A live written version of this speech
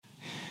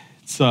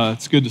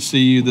It's good to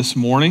see you this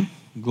morning.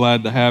 I'm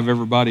glad to have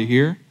everybody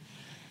here.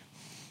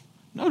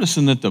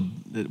 Noticing that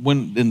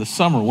when in the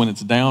summer when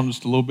it's down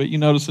just a little bit, you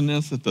noticing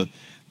this that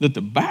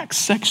the back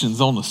sections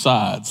on the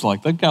sides,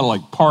 like they've got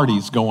like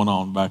parties going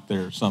on back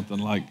there or something.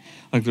 Like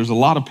there's a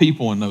lot of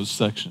people in those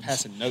sections.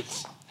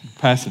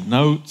 Passing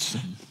notes,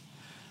 and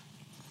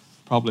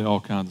probably all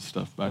kinds of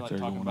stuff back there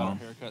going on.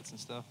 Haircuts and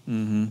stuff.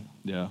 Mm-hmm.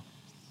 Yeah.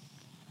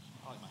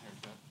 I like my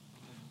haircut.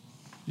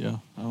 Yeah.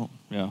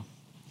 Yeah.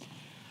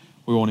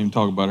 We won't even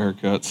talk about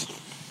haircuts.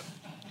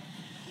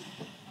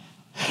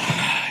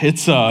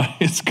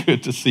 It's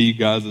good to see you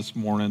guys this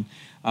morning.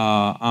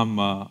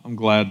 I'm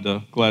glad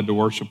to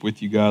worship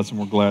with you guys, and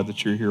we're glad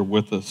that you're here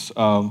with us.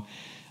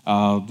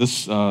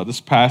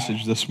 This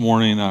passage this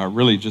morning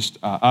really just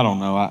I don't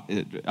know.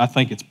 I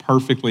think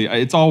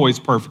it's always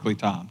perfectly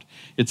timed.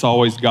 It's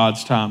always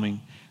God's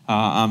timing.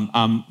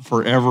 I'm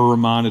forever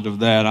reminded of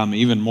that. I'm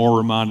even more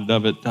reminded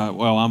of it.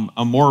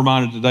 I'm more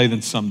reminded today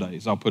than some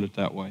days. I'll put it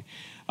that way.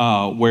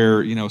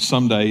 Where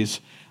some days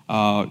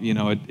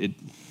it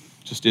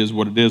just is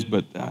what it is.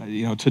 But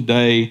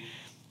today,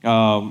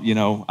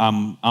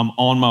 I'm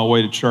on my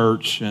way to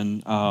church,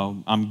 and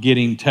I'm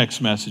getting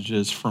text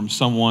messages from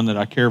someone that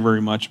I care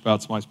very much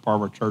about. Somebody's part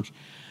of our church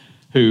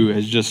who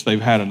has they've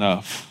had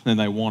enough, and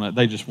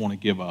they just want to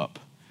give up.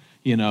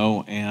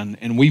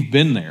 And we've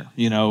been there.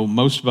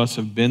 Most of us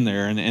have been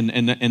there,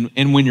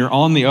 and when you're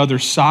on the other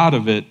side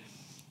of it,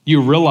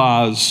 you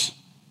realize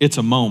it's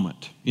a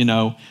moment.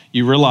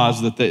 You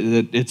realize that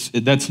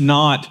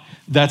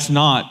that's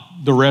not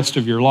the rest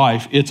of your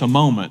life. It's a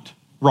moment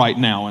right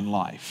now in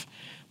life,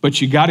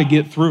 but you got to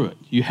get through it.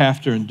 You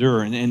have to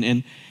endure.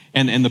 And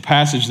the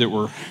passage that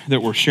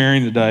we're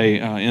sharing today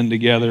in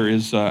together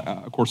is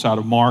of course out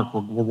of Mark.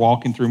 We're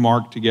walking through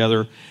Mark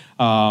together,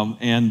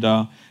 in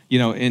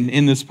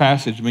this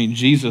passage,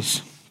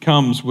 Jesus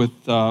comes with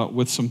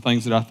some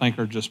things that I think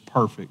are just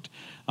perfect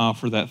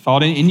for that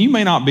thought. And you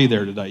may not be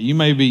there today. You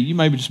may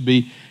just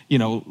be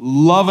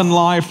loving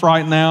life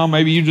right now.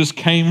 Maybe you just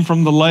came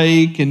from the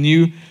lake and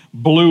you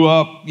blew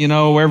up,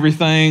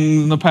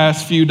 everything in the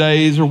past few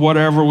days or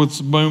whatever with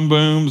some boom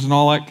booms and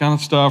all that kind of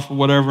stuff or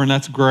whatever, and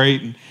that's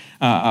great. And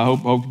I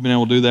hope you've been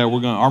able to do that.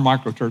 Our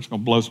micro church is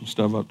going to blow some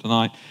stuff up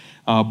tonight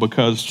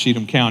because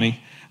Cheatham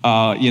County,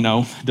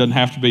 doesn't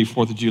have to be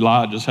 4th of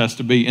July. It just has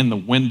to be in the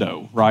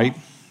window, right?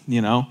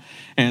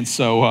 And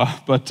so,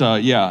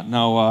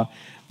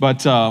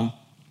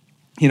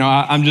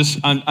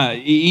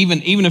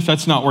 even if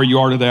that's not where you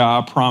are today,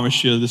 I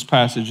promise you this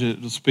passage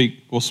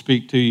will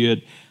speak to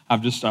you.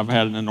 I've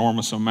had an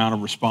enormous amount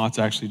of response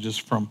actually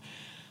just from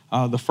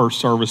the first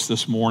service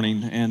this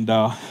morning, and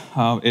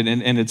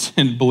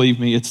believe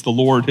me, it's the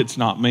Lord, it's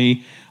not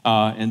me,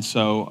 and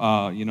so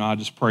I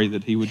just pray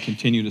that He would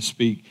continue to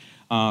speak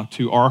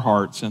to our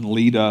hearts and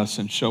lead us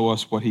and show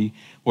us what He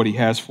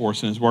has for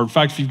us in His Word. In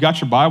fact, if you've got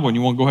your Bible and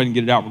you want to go ahead and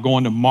get it out, we're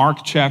going to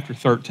Mark chapter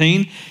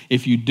 13.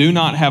 If you do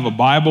not have a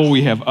Bible,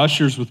 we have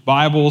ushers with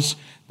Bibles.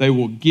 They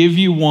will give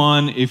you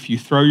one if you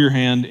throw your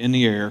hand in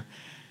the air,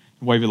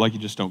 wave it like you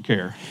just don't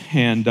care,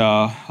 and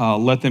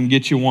let them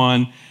get you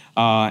one.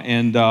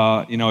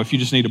 If you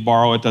just need to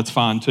borrow it, that's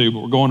fine too. But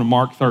we're going to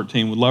Mark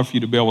 13. We'd love for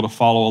you to be able to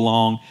follow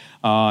along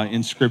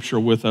in Scripture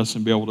with us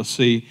and be able to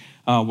see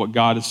what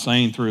God is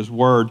saying through His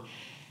Word.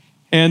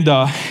 And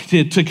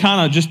to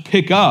kind of just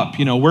pick up,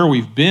 where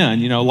we've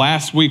been.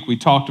 Last week we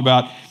talked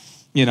about,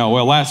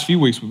 last few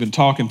weeks we've been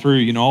talking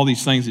through, all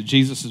these things that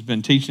Jesus has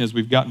been teaching as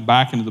we've gotten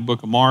back into the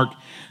book of Mark.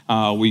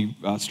 We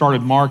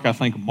started Mark, I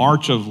think,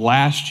 March of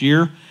last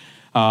year,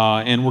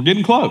 and we're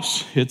getting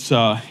close. It's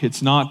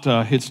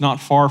not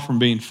far from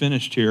being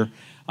finished here.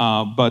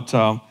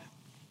 But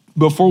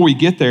before we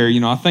get there,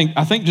 I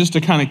think just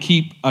to kind of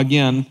keep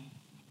again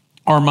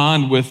our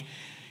mind with,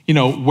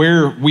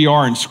 where we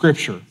are in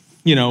Scripture.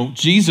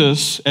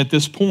 Jesus at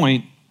this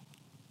point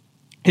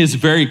is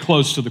very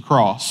close to the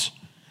cross.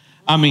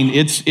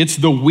 It's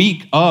the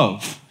week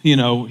of,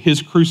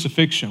 His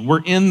crucifixion.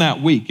 We're in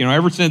that week,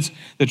 ever since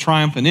the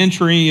triumphant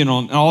entry and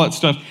all that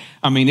stuff.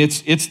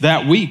 It's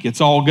that week.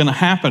 It's all going to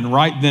happen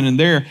right then and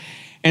there.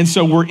 And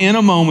so we're in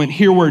a moment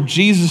here where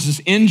Jesus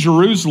is in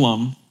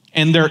Jerusalem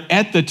and they're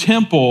at the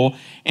temple,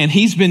 and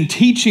He's been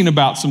teaching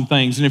about some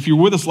things. And if you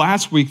were with us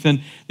last week,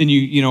 then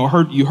you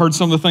heard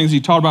some of the things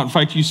He talked about. In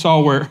fact, you saw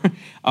where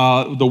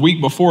the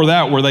week before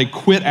that, where they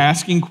quit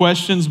asking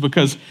questions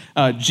because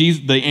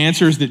the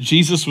answers that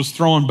Jesus was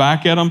throwing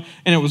back at them,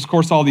 and it was, of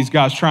course, all these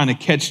guys trying to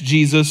catch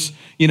Jesus,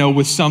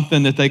 with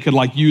something that they could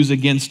use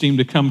against Him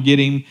to come get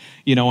Him,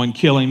 and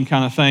kill Him,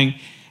 kind of thing.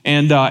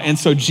 And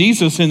so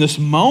Jesus in this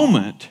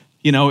moment,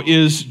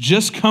 is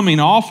just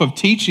coming off of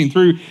teaching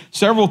through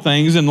several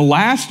things, and the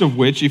last of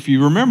which, if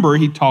you remember,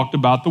 He talked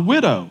about the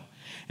widow.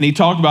 And He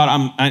talked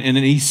about, and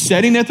He's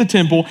sitting at the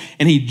temple,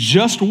 and He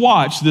just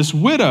watched this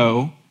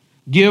widow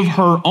give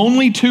her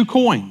only 2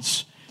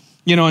 coins.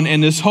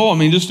 And this whole,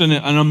 just an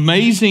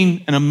amazing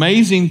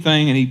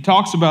thing, and He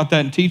talks about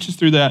that and teaches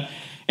through that,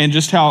 and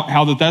just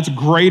how that's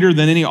greater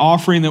than any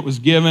offering that was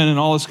given and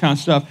all this kind of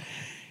stuff.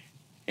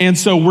 And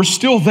so we're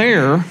still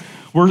there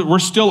We're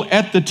still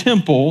at the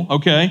temple,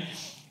 okay?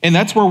 And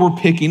that's where we're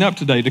picking up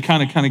today to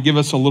kind of give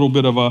us a little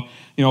bit of a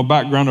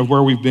background of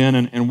where we've been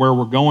and where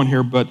we're going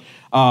here. But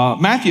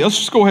Matthew, let's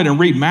just go ahead and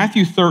read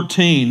Matthew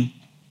 13,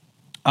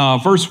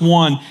 verse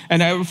 1.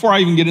 And before I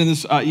even get into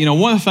this,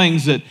 one of the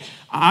things that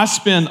I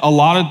spend a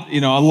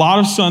lot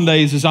of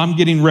Sundays as I'm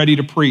getting ready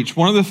to preach,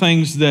 one of the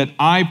things that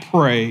I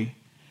pray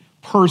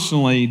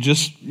personally,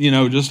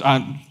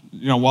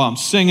 while I'm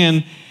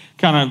singing,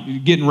 kind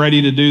of getting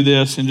ready to do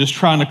this and just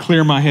trying to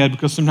clear my head,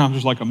 because sometimes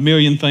there's like a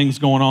million things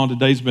going on.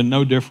 Today's been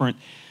no different.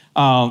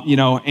 One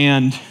of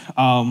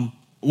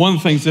the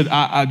things that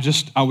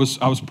I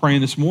was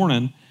praying this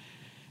morning,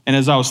 and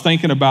as I was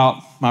thinking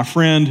about my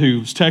friend who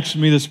was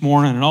texting me this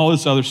morning and all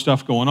this other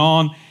stuff going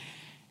on,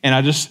 and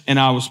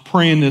I was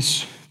praying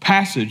this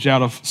passage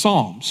out of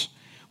Psalms,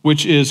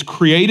 which is,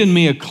 create in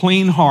me a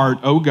clean heart,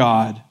 O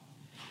God,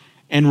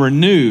 and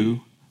renew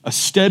a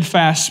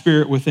steadfast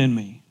spirit within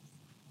me.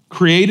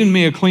 Create in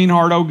me a clean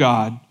heart, O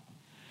God,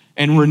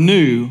 and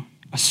renew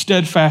a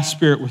steadfast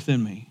spirit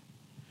within me.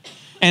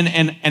 And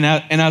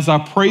as I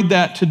prayed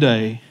that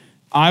today,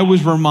 I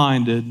was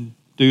reminded,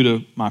 due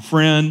to my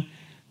friend,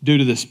 due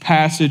to this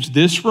passage,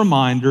 this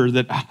reminder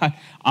that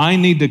I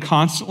need to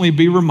constantly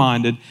be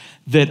reminded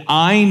that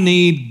I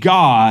need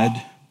God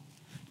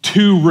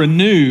to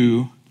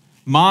renew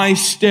my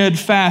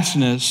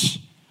steadfastness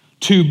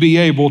to be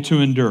able to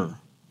endure.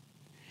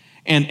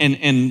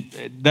 And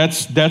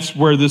that's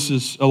where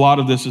a lot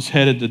of this is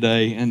headed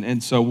today.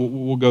 And so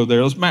we'll go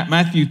there. Let's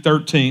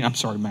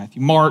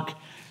Mark.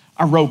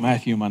 I wrote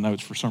Matthew in my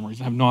notes for some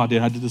reason. I have no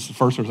idea. I did this the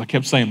first verse. I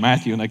kept saying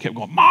Matthew, and they kept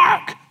going,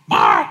 Mark.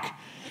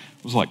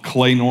 It was like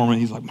Clay Norman.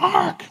 He's like,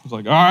 Mark. I was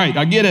like, all right,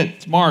 I get it.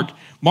 It's Mark.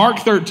 Mark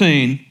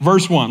 13,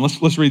 verse 1.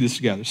 Let's read this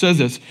together. It says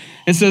this.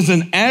 It says,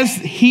 and as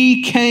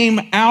he came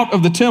out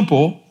of the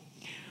temple,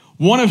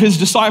 one of his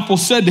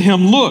disciples said to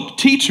him, look,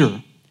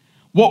 teacher,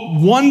 what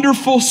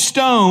wonderful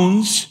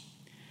stones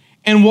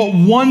and what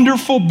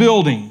wonderful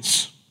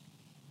buildings.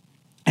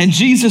 And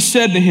Jesus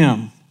said to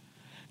him,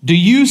 do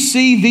you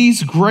see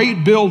these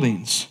great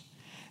buildings?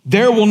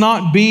 There will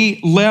not be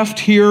left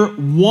here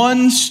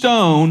one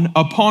stone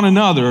upon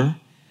another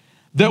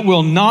that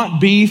will not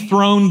be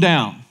thrown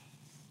down.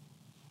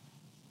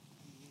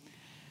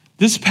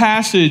 This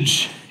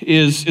passage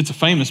it's a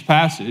famous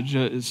passage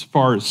as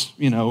far as,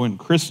 in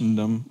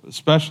Christendom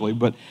especially,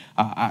 but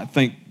I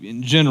think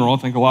in general, I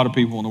think a lot of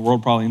people in the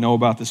world probably know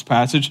about this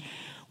passage,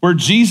 where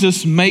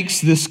Jesus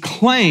makes this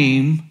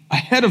claim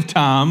ahead of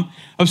time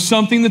of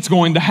something that's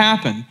going to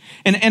happen.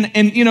 And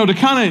to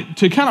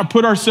kind of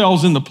put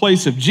ourselves in the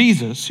place of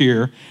Jesus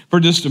here for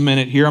just a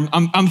minute here,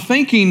 I'm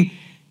thinking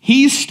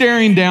he's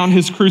staring down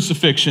his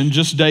crucifixion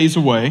just days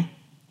away.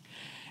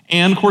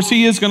 And of course,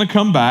 he is going to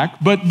come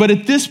back. But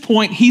at this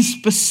point, he's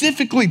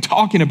specifically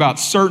talking about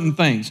certain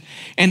things.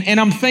 And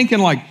I'm thinking,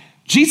 like,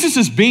 Jesus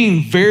is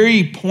being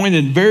very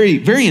pointed, very,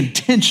 very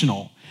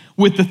intentional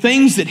with the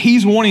things that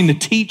he's wanting to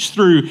teach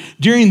through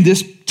during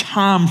this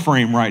time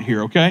frame right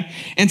here, okay?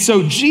 And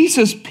so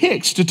Jesus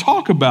picks to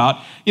talk about,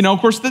 of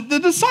course, the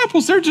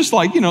disciples, they're just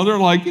like, they're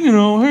like,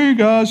 hey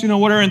guys,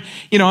 whatever. And,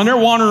 and they're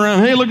wandering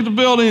around, hey, look at the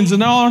buildings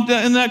and all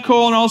that, isn't that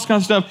cool and all this kind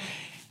of stuff.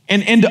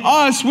 And to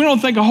us, we don't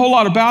think a whole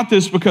lot about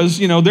this because,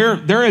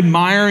 they're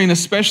admiring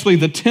especially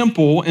the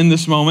temple in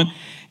this moment,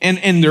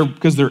 and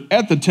because they're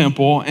at the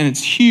temple and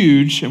it's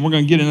huge, and we're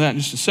going to get into that in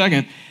just a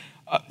second.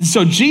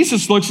 So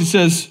Jesus looks and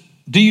says,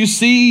 do you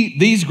see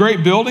these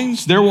great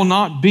buildings? There will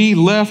not be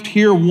left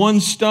here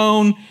one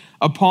stone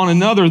upon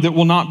another that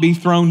will not be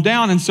thrown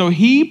down. And so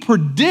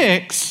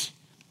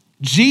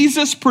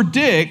Jesus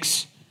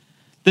predicts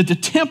that the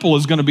temple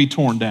is going to be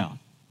torn down.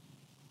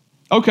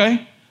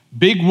 Okay,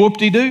 big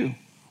whoop-de-doo.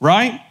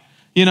 Right?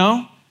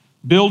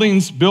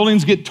 Buildings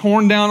get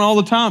torn down all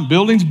the time.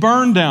 Buildings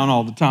burn down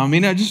all the time. I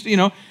mean,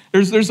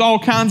 there's all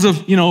kinds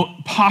of,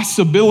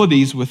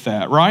 possibilities with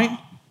that, right?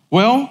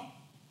 Well,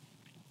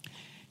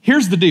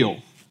 here's the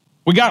deal.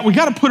 We got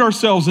to put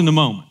ourselves in the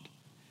moment.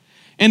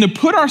 And to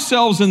put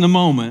ourselves in the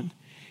moment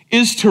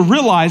is to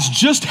realize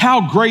just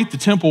how great the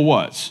temple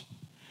was.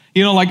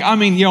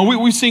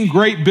 We've seen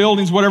great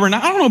buildings, whatever. And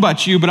I don't know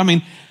about you, but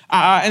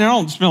I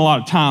don't spend a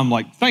lot of time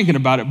thinking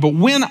about it, but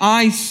when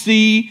I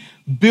see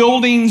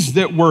buildings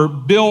that were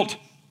built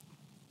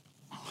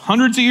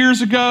hundreds of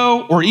years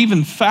ago or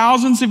even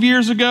thousands of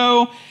years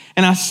ago,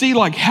 and I see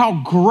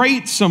how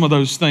great some of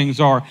those things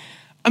are,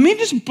 it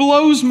just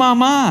blows my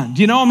mind.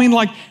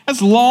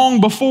 That's long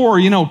before,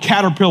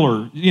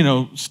 Caterpillar,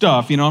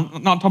 stuff,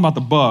 I'm not talking about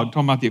the bug,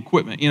 talking about the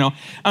equipment,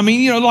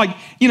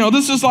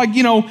 this is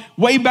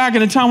way back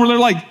in a time where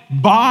they're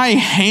by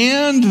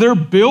hand, they're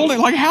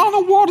building, how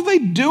in the world are they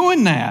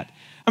doing that?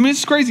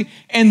 It's crazy.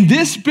 And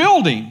this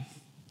building,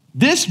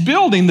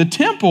 the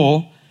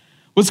temple,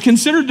 was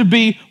considered to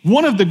be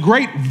one of the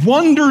great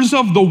wonders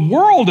of the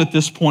world at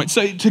this point.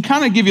 So to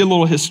kind of give you a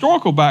little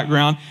historical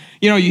background,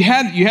 you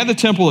had the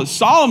temple that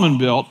Solomon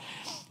built,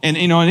 and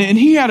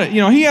he had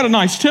a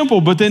nice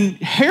temple, but then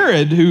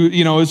Herod, who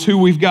is who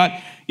we've got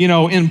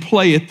in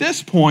play at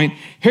this point.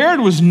 Herod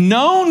was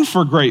known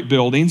for great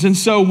buildings, and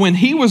so when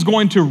he was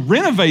going to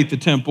renovate the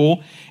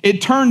temple,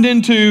 it turned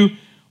into,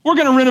 we're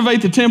going to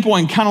renovate the temple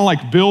and kind of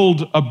like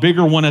build a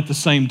bigger one at the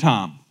same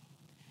time.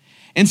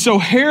 And so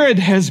Herod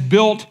has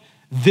built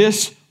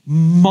this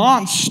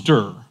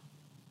monster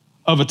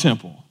of a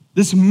temple,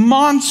 this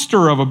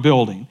monster of a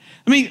building.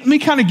 Let me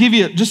kind of give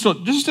you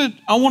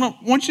I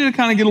want you to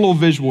kind of get a little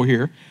visual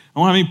here. I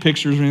don't have any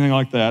pictures or anything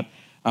like that,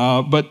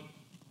 but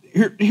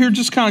here,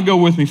 just kind of go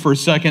with me for a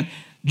second.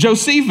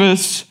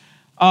 Josephus,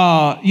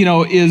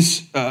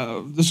 is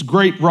this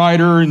great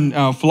writer and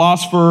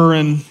philosopher,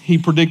 and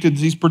he's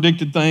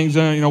predicted things,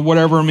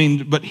 whatever. I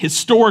mean, but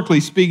historically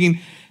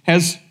speaking,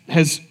 has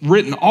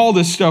written all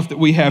this stuff that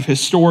we have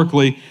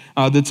historically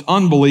that's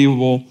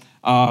unbelievable.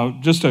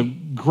 Just a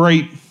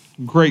great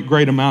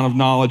amount of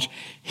knowledge.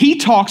 He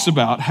talks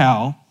about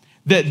how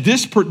that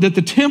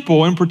the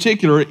temple in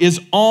particular is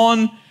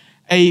on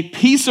a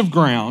piece of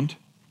ground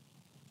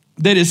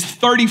that is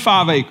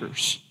 35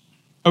 acres,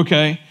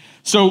 okay?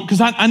 So,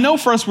 because I know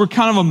for us, we're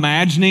kind of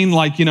imagining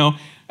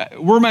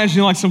we're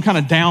imagining like some kind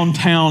of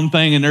downtown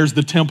thing and there's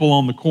the temple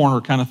on the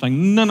corner kind of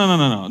thing.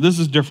 No. This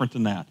is different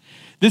than that.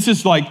 This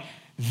is like,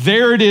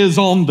 there it is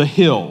on the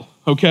hill,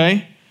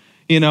 okay?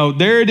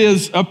 There it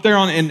is up there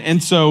in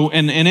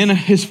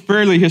a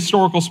fairly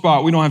historical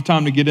spot. We don't have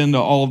time to get into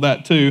all of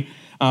that too.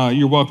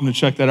 You're welcome to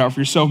check that out for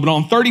yourself. But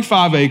on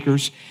 35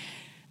 acres,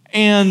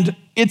 and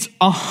it's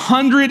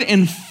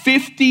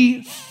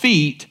 150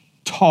 feet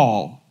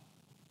tall.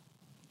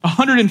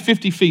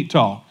 150 feet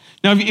tall.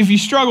 Now, if you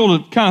struggle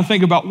to kind of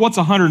think about what's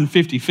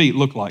 150 feet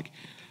look like,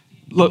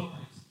 look,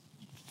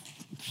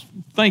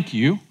 thank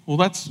you. Well,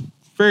 that's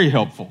very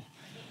helpful.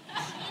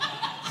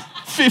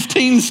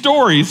 15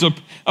 stories,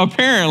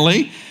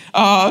 apparently.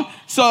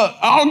 So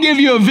I'll give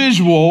you a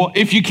visual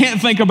if you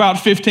can't think about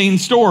 15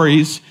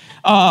 stories.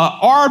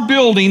 Our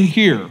building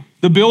here,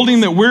 the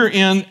building that we're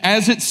in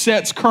as it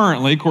sets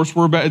currently, of course,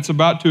 it's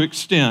about to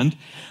extend,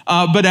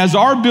 but as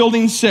our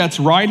building sets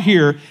right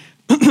here,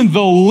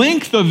 the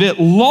length of it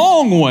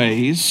long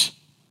ways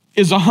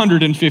is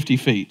 150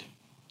 feet.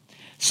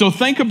 So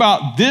think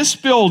about this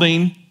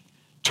building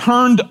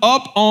turned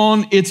up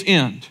on its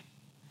end,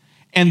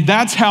 and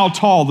that's how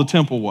tall the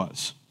temple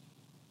was.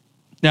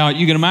 Now,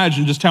 you can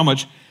imagine just how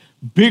much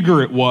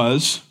bigger it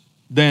was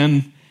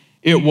than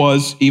it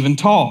was even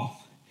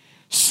tall.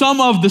 Some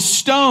of the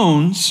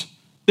stones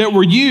that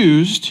were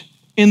used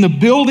in the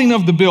building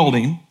of the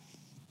building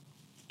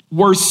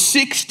were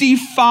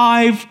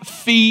 65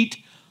 feet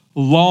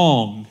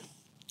long,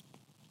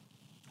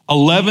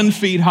 11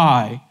 feet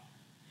high,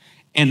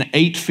 and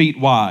 8 feet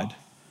wide.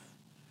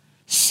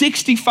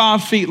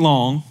 65 feet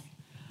long,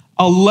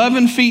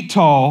 11 feet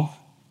tall,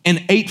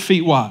 and 8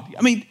 feet wide.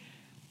 I mean,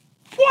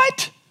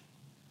 what?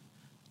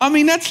 I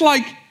mean, that's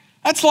like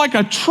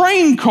a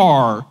train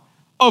car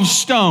of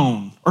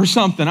stone or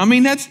something. I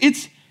mean,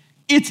 it's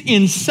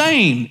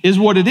insane is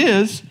what it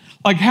is.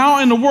 Like,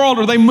 how in the world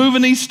are they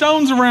moving these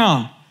stones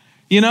around?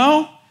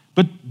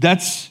 But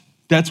that's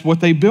what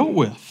they built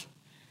with.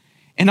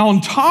 And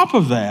on top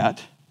of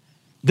that,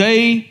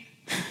 they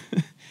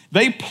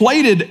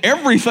plated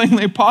everything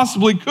they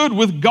possibly could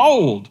with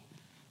gold,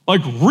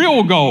 like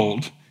real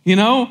gold,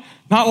 not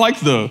like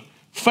the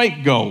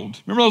fake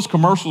gold. Remember those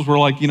commercials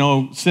where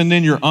send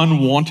in your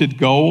unwanted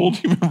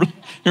gold? You remember?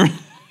 I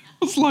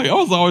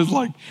was always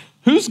like,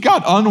 who's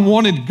got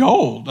unwanted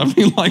gold? I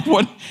mean, like,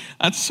 what?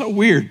 That's so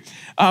weird.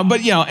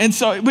 But real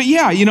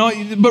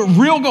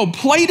gold,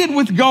 plated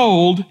with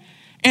gold,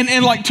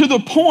 and like to the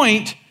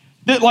point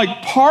that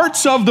like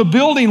parts of the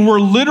building were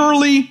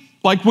literally,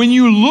 like when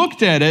you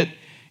looked at it,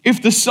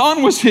 if the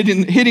sun was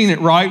hitting it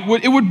right,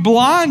 it would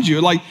blind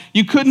you. Like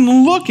you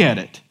couldn't look at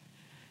it.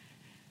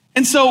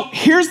 And so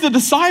here's the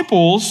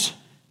disciples,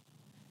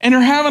 and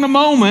they're having a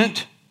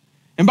moment.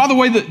 And by the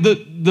way,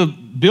 the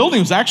building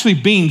was actually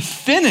being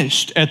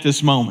finished at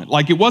this moment.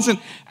 Like it wasn't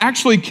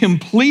actually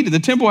completed. The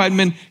temple hadn't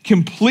been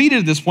completed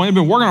at this point.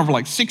 They'd been working on it for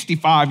like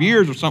 65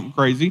 years or something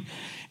crazy.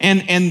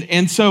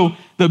 And so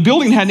the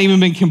building hadn't even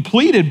been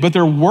completed, but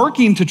they're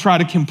working to try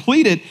to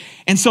complete it.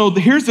 And so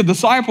here's the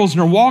disciples,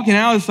 and they're walking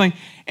out of this thing,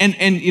 and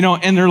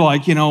they're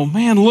like,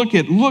 man, look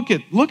at,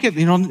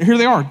 here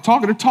they are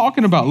they're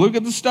talking about, look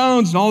at the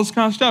stones and all this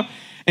kind of stuff.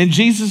 And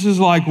Jesus is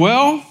like,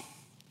 well,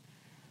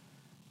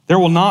 there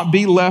will not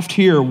be left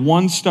here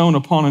one stone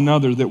upon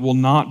another that will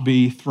not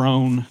be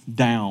thrown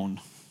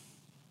down.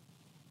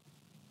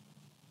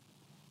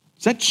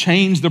 Does that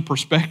change the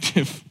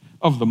perspective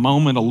of the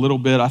moment a little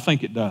bit? I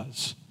think it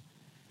does.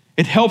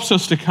 It helps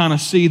us to kind of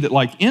see that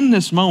like in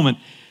this moment,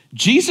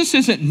 Jesus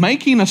isn't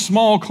making a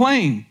small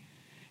claim.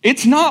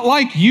 It's not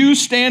like you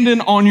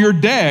standing on your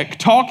deck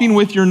talking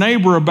with your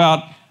neighbor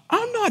about,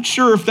 I'm not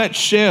sure if that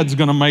shed's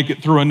going to make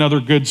it through another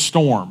good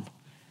storm.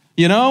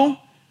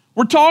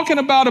 We're talking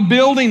about a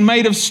building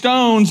made of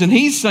stones, and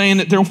he's saying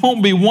that there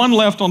won't be one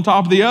left on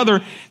top of the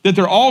other, that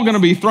they're all going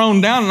to be thrown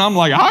down. And I'm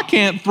like, I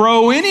can't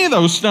throw any of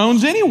those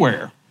stones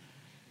anywhere.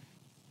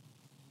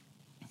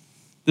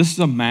 This is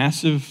a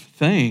massive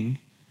thing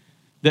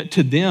that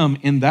to them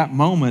in that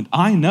moment,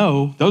 I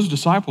know those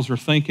disciples are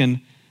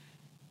thinking,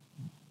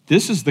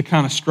 this is the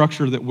kind of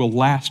structure that will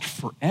last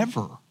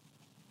forever,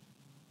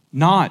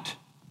 not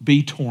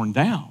be torn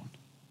down.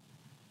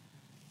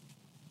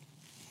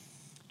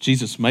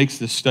 Jesus makes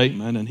this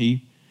statement, and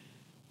he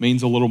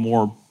means a little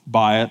more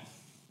by it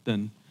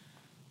than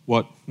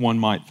what one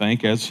might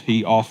think, as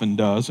he often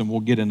does, and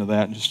we'll get into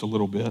that in just a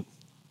little bit.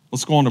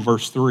 Let's go on to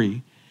verse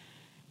 3.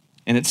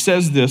 And it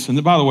says this,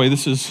 and by the way,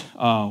 this is,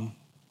 I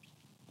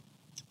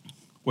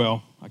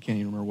can't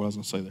even remember what I was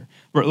going to say there.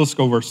 But let's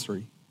go verse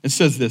 3. It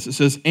says this, it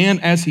says,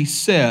 and as he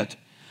sat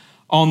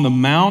on the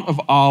Mount of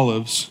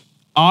Olives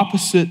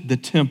opposite the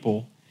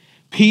temple,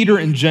 Peter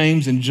and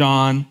James and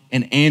John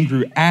and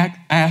Andrew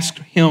asked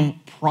him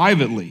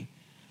privately,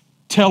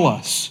 tell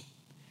us,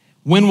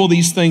 when will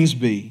these things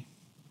be?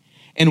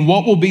 And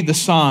what will be the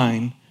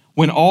sign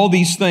when all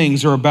these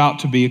things are about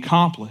to be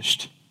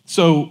accomplished?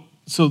 So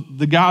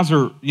the guys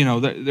are,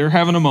 they're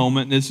having a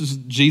moment. This is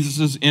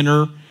Jesus's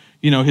inner,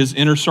 his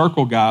inner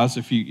circle guys,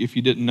 if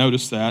you didn't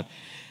notice that.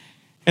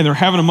 And they're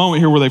having a moment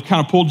here where they've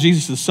kind of pulled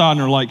Jesus aside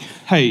and they're like,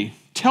 hey,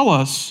 tell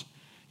us,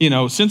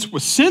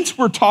 since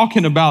we're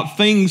talking about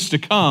things to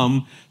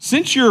come,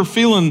 since you're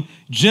feeling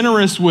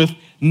generous with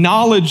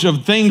knowledge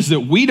of things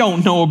that we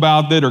don't know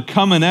about that are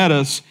coming at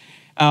us,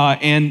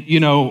 can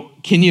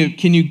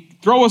you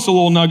throw us a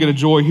little nugget of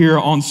joy here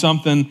on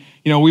something,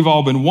 we've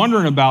all been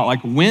wondering about,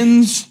 like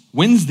when's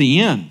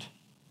the end?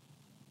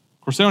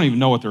 Of course, they don't even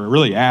know what they're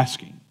really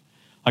asking.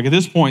 Like at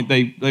this point,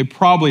 they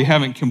probably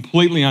haven't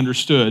completely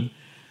understood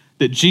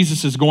that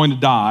Jesus is going to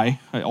die,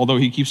 although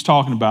he keeps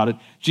talking about it.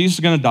 Jesus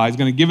is going to die. He's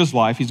going to give his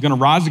life. He's going to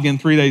rise again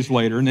 3 days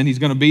later, and then he's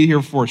going to be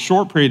here for a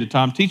short period of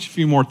time, teach a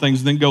few more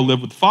things, and then go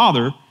live with the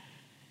Father.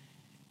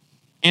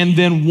 And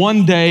then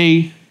one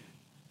day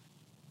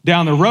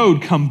down the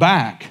road, come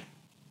back,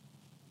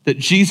 that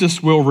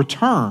Jesus will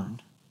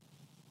return.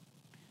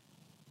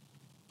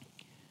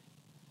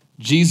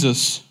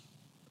 Jesus,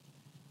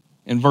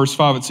 in verse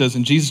 5, it says,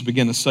 and Jesus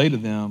began to say to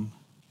them,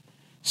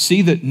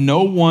 see that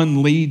no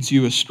one leads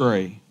you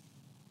astray.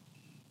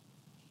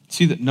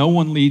 See that no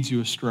one leads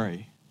you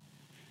astray.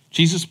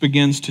 Jesus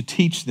begins to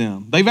teach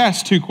them. They've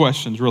asked two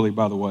questions, really,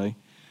 by the way.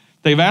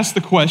 They've asked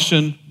the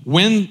question,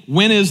 when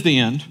is the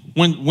end?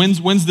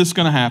 When's this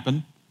going to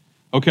happen?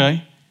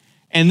 Okay.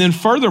 And then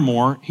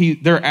furthermore,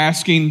 they're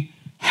asking,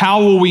 how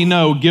will we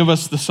know? Give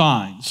us the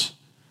signs.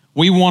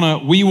 We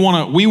want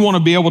to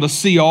be able to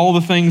see all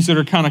the things that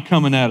are kind of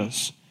coming at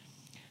us.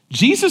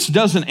 Jesus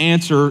doesn't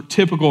answer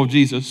typical of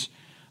Jesus,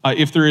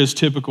 if there is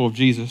typical of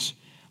Jesus.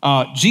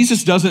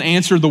 Jesus doesn't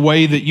answer the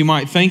way that you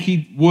might think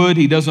he would.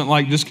 He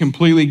doesn't just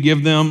completely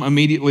give them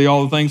immediately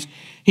all the things.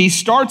 He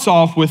starts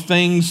off with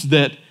things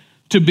that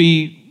to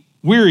be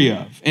weary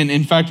of. And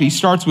in fact, he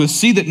starts with,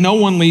 see that no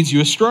one leads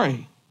you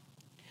astray.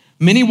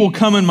 Many will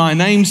come in my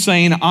name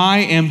saying, I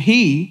am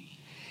he,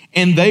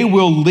 and they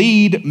will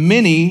lead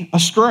many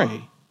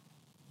astray.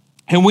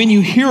 And when you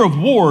hear of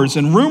wars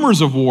and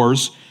rumors of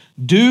wars,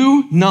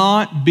 do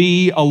not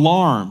be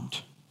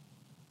alarmed.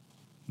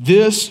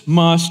 This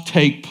must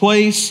take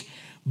place,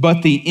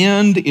 but the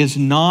end is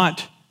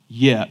not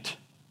yet.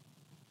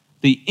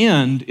 The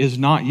end is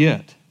not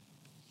yet.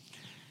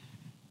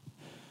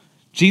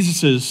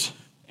 Jesus is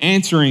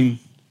answering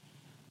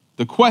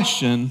the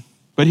question,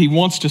 but he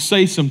wants to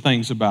say some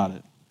things about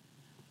it.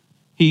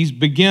 He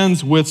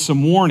begins with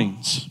some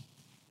warnings.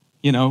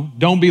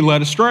 Don't be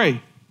led astray.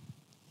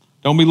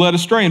 Don't be led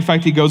astray. In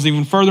fact, he goes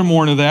even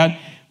furthermore into that.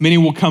 Many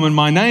will come in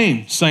my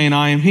name, saying,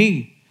 I am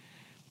he.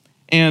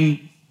 And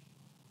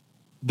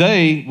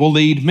they will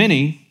lead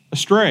many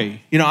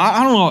astray. I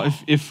don't know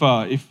if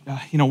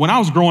when I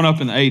was growing up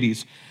in the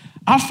 80s,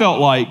 I felt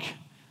like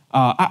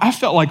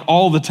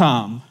all the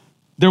time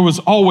there was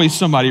always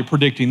somebody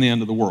predicting the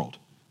end of the world.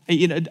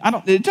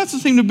 It doesn't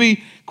seem to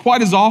be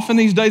quite as often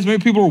these days.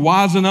 Maybe people are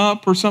wising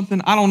up or something.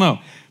 I don't know.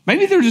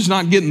 Maybe they're just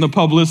not getting the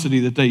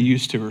publicity that they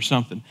used to or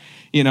something.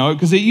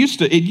 Because it used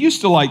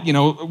to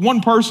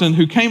one person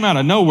who came out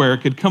of nowhere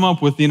could come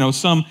up with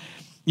some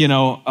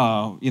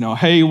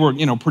hey,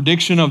 we're,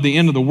 prediction of the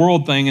end of the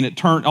world thing,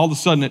 and all of a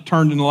sudden it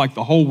turned into like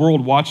the whole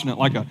world watching it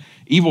like a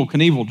Evel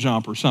Knievel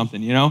jump or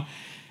something,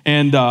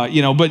 and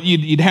but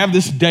you'd have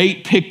this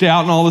date picked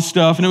out and all this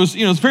stuff, and it was,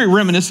 it's very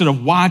reminiscent of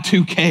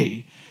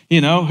Y2K,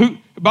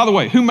 by the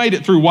way, who made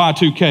it through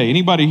Y2K?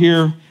 Anybody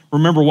here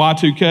remember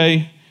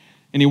Y2K?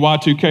 Any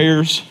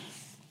Y2Kers?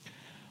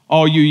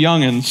 All you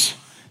youngins.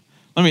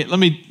 Let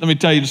me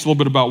tell you just a little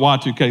bit about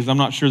Y2K, because I'm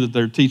not sure that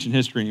they're teaching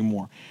history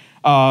anymore.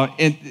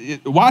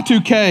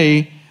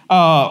 Y2K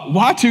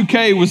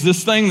was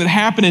this thing that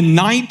happened in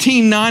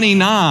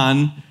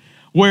 1999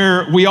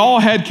 where we all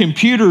had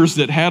computers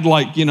that had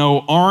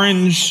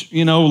orange,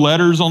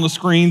 letters on the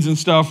screens and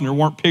stuff, and there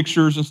weren't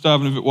pictures and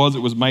stuff, and if it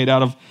was made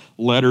out of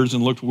letters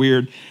and looked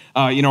weird,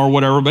 or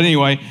whatever. But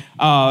anyway,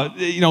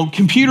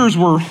 computers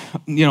were,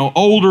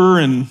 older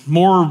and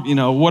more,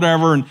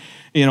 whatever, and,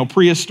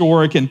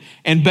 prehistoric, and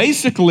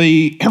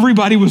basically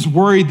everybody was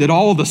worried that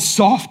all the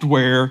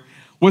software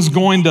was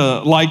going to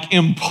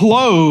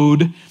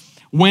implode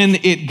when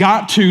it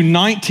got to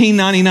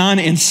 1999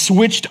 and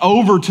switched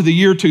over to the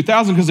year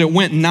 2000, because it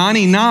went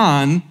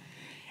 99,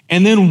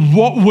 and then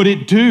what would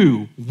it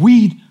do?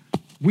 We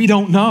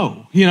don't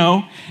know,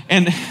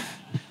 and a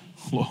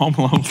little Home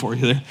Alone for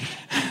you there.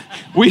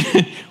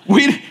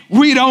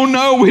 We don't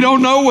know. We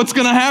don't know what's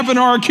going to happen.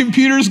 Are our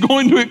computers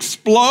going to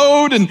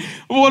explode? And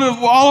what if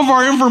all of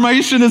our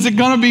information, is it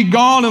going to be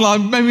gone?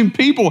 And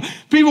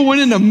people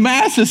went into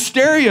mass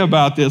hysteria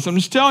about this. I'm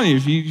just telling you,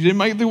 if you didn't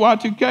make it through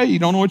Y2K, you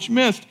don't know what you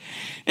missed.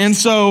 And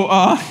so,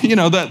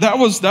 that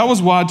was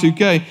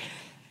Y2K.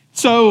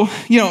 So,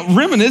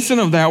 reminiscent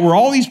of that, where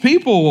all these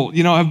people,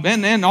 have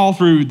been, and all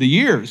through the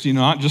years,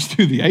 not just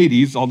through the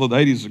 80s, although the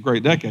 80s is a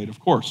great decade, of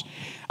course.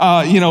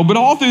 But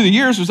all through the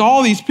years, there's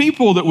all these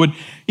people that would,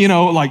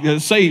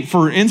 say,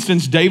 for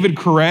instance, David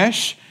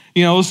Koresh,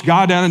 this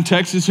guy down in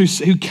Texas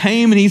who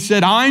came and he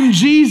said, I'm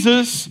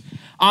Jesus,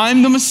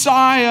 I'm the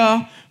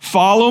Messiah,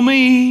 follow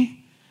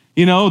me,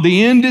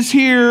 the end is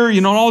here,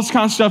 and all this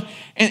kind of stuff.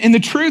 And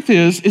the truth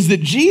is that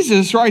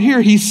Jesus right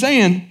here, he's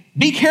saying,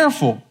 be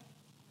careful.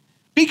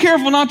 Be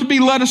careful not to be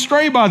led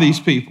astray by these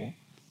people.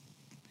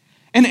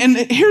 And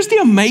here's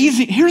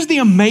the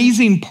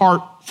amazing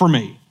part for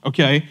me,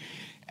 okay?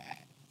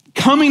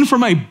 Coming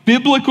from a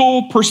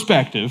biblical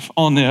perspective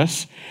on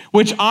this,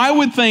 which I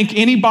would think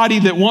anybody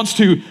that wants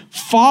to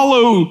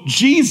follow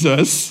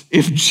Jesus,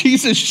 if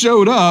Jesus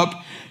showed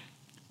up,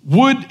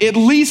 would at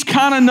least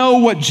kind of know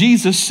what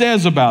Jesus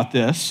says about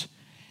this.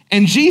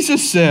 And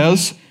Jesus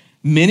says,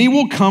 many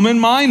will come in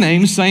my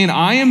name saying,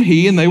 I am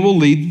he, and they will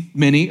lead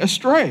many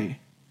astray.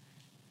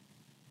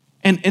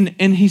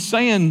 And he's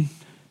saying,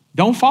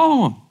 don't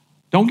follow him.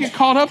 Don't get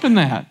caught up in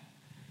that.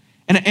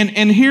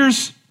 And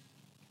here's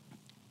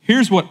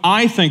what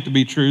I think to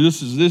be true.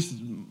 This is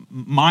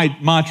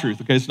my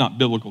truth, okay? It's not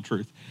biblical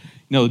truth.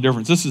 You know the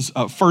difference. This is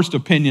First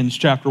Opinions,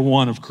 chapter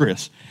 1 of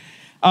Chris.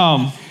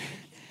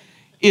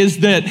 Is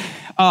that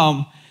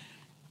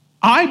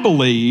I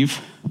believe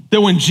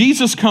that when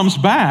Jesus comes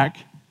back,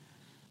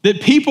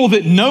 that people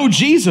that know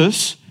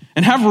Jesus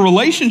and have a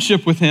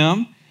relationship with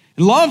him,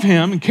 and love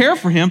him and care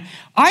for him,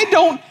 I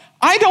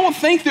don't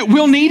think that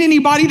we'll need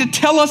anybody to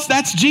tell us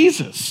that's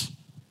Jesus.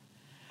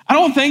 I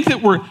don't think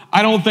that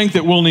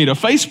we'll need a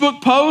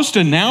Facebook post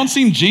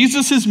announcing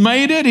Jesus has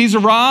made it. He's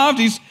arrived.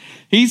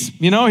 He's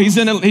in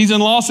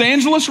Los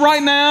Angeles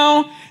right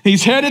now.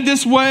 He's headed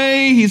this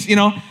way.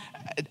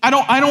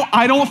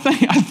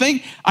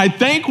 I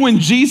think when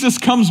Jesus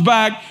comes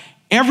back,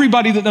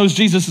 everybody that knows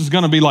Jesus is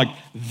going to be like,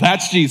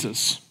 that's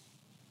Jesus.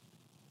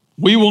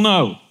 We will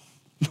know.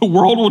 The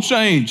world will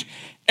change.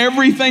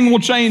 Everything will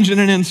change in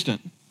an instant.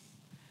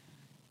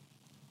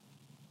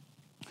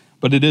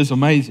 But it is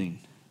amazing.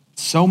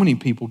 So many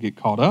people get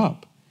caught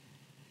up.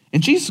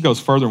 And Jesus goes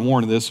further and more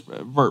into this,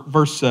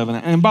 verse 7.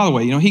 And by the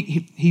way,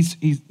 he's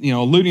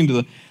alluding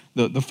to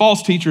the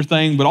false teacher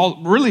thing, but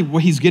really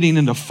what he's getting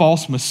into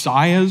false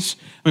messiahs.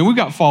 I mean, we've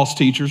got false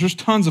teachers. There's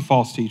tons of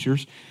false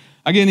teachers.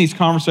 I get in these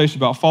conversations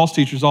about false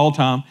teachers all the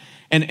time.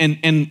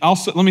 And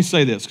also, let me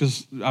say this,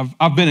 because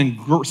I've been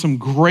in some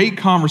great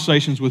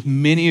conversations with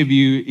many of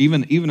you,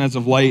 even as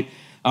of late,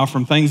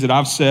 from things that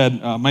I've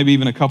said, maybe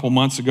even a couple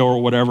months ago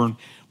or whatever, and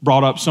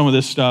brought up some of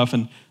this stuff.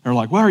 And they're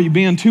like, well, are you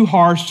being too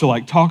harsh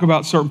to talk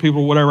about certain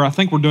people or whatever? I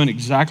think we're doing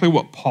exactly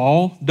what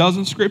Paul does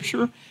in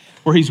Scripture,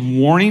 where he's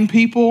warning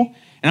people.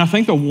 And I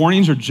think the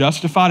warnings are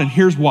justified. And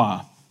here's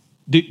why.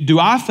 Do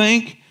I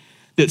think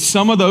that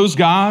some of those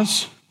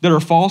guys that are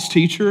false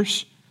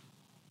teachers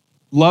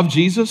love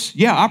Jesus?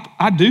 Yeah,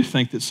 I do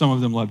think that some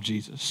of them love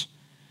Jesus.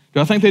 Do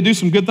I think they do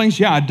some good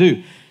things? Yeah, I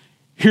do.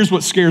 Here's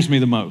what scares me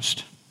the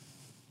most.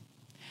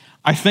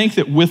 I think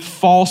that with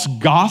false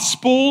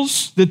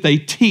gospels that they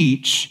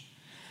teach,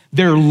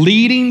 they're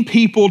leading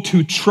people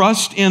to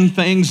trust in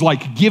things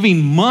like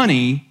giving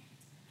money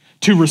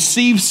to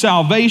receive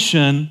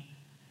salvation,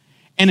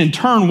 and in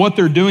turn, what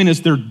they're doing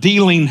is they're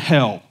dealing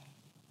hell.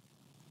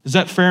 Is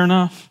that fair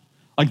enough?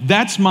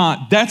 That's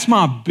my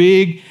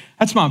big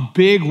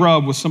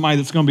rub with somebody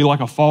that's going to be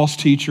like a false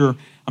teacher.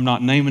 I'm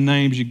not naming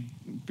names. You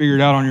figure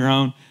it out on your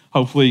own,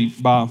 hopefully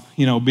by,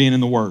 being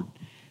in the Word.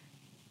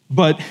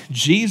 But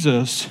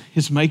Jesus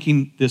is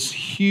making this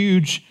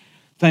huge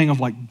thing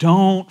of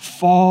don't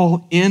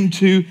fall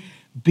into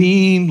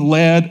being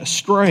led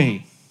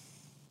astray.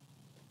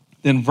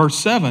 Then verse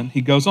 7,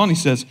 he goes on, he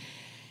says,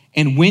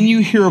 and when you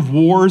hear of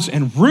wars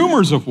and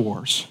rumors of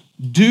wars,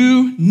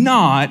 do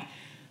not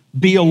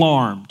be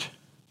alarmed.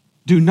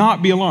 Do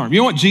not be alarmed. You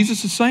know what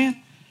Jesus is saying?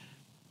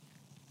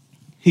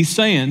 He's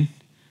saying,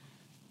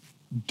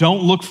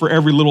 don't look for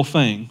every little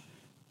thing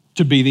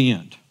to be the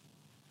end.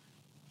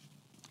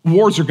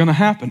 Wars are going to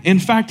happen. In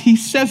fact, he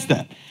says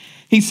that.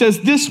 He says,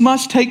 this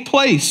must take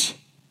place.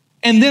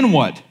 And then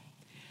what?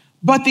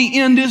 But the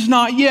end is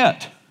not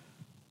yet.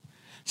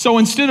 So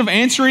instead of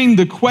answering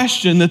the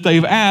question that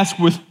they've asked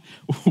with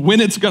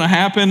when it's going to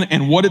happen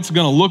and what it's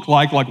going to look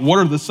like what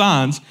are the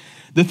signs,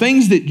 the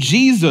things that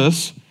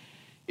Jesus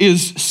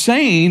is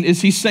saying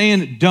is he's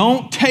saying,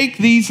 don't take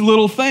these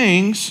little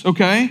things,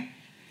 okay,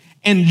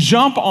 and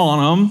jump on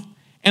them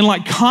and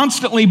like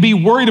constantly be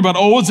worried about,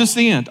 oh, is this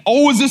the end?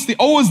 Oh, is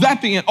that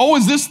the end? Oh,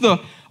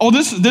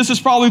 this is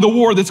probably the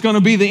war that's going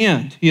to be the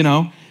end,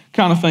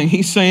 kind of thing.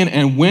 He's saying,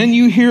 and when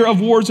you hear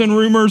of wars and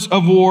rumors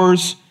of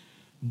wars,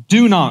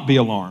 do not be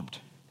alarmed.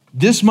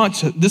 This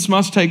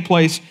must take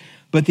place,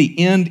 but the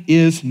end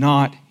is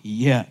not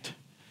yet.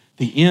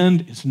 The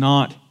end is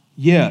not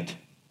yet.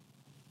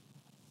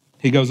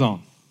 He goes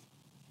on.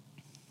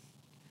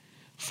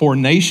 For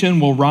nation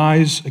will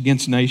rise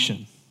against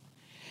nation,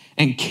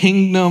 and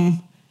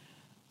kingdom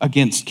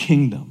against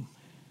kingdom.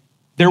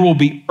 There will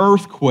be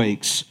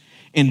earthquakes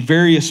in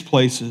various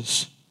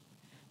places.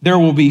 There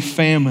will be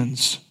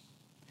famines.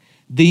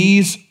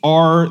 These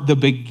are the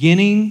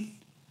beginning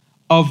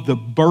of the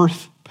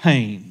birth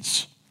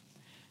pains.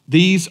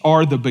 These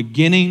are the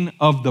beginning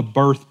of the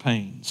birth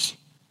pains.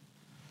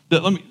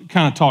 Let me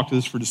kind of talk to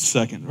this for just a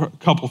second. A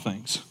couple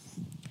things.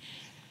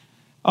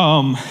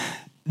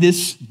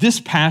 This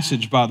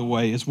passage, by the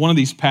way, is one of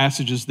these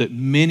passages that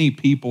many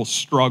people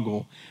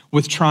struggle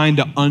with trying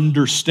to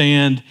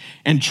understand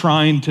and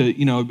trying to,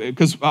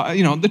 because,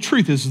 the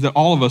truth is that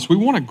all of us, we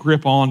want to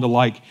grip on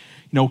to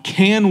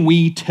can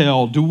we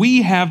tell? Do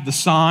we have the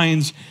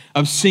signs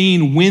of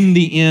seeing when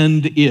the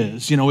end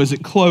is? Is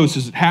it close?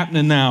 Is it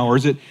happening now? Or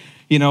is it,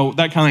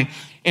 that kind of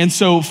thing. And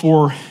so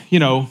for,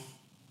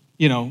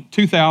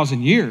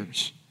 2,000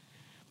 years,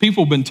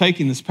 people have been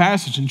taking this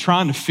passage and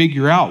trying to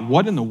figure out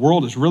what in the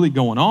world is really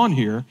going on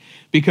here.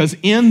 Because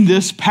in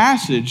this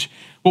passage,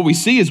 what we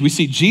see is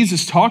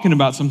Jesus talking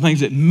about some things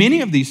that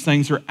many of these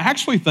things are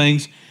actually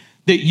things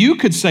that you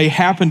could say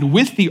happened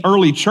with the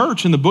early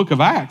church in the book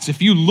of Acts.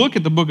 If you look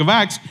at the book of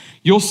Acts,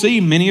 you'll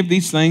see many of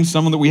these things,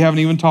 some that we haven't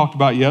even talked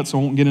about yet, so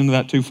I won't get into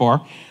that too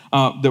far,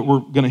 that we're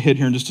going to hit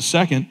here in just a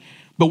second.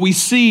 But we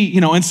see,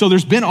 and so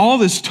there's been all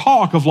this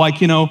talk of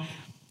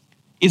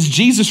is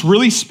Jesus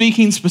really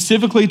speaking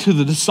specifically to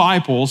the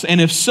disciples? And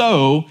if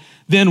so,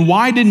 then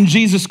why didn't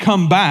Jesus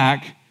come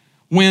back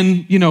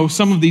when,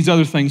 some of these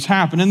other things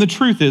happen? And the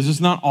truth is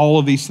not all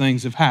of these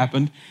things have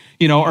happened,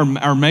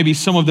 or maybe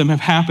some of them have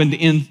happened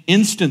in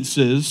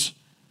instances,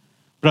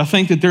 but I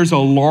think that there's a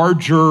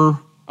larger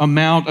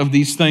amount of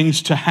these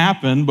things to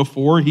happen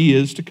before he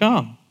is to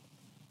come.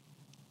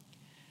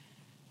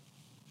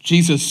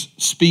 Jesus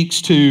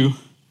speaks to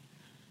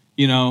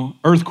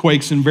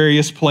earthquakes in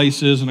various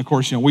places. And of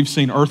course, we've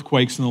seen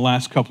earthquakes in the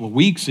last couple of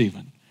weeks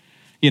even.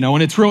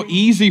 And it's real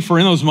easy for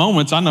in those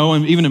moments, I know,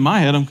 and even in my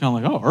head, I'm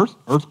kind of like,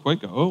 earthquake,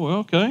 oh, well,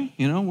 okay.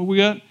 What we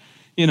got,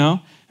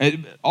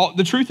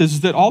 the truth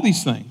is that all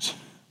these things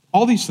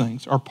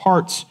are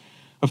parts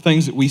of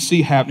things that we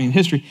see happening in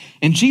history.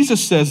 And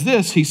Jesus says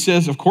this, he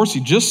says, of course, he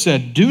just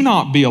said, do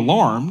not be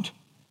alarmed.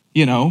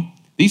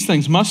 These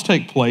things must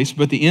take place,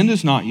 but the end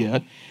is not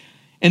yet.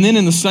 And then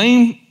in the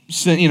same,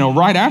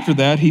 right after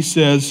that, he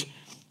says,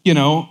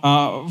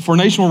 for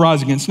nation will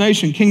rise against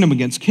nation, kingdom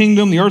against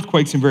kingdom, the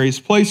earthquakes in various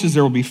places,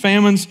 there will be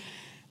famines.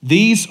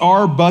 These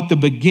are but the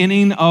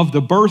beginning of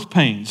the birth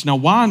pains. Now,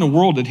 why in the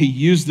world did he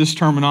use this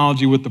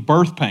terminology with the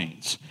birth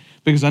pains?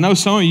 Because I know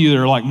some of you that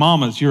are like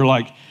mamas, you're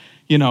like,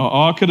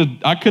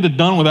 I could have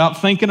done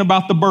without thinking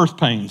about the birth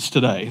pains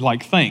today.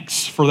 Like,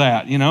 thanks for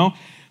that,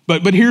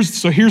 But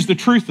here's the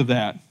truth of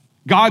that.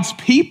 God's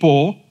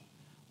people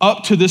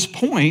up to this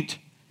point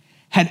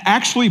had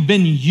actually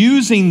been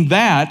using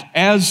that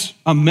as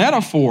a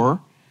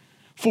metaphor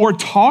for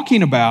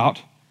talking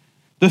about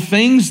the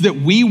things that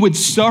we would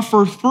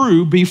suffer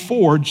through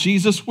before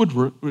Jesus would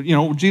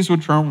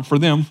return for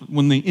them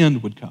when the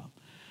end would come,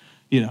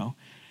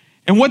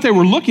 And what they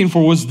were looking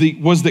for was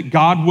that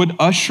God would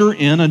usher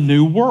in a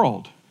new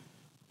world,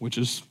 which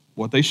is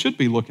what they should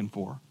be looking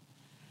for.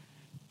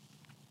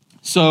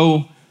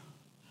 So,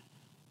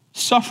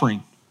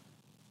 suffering.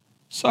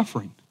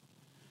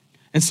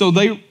 And so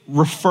they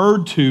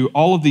referred to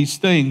all of these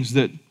things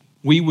that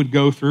we would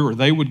go through or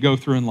they would go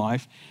through in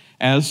life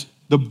as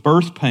the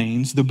birth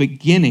pains, the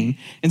beginning.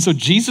 And so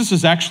Jesus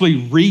is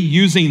actually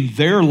reusing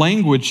their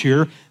language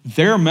here,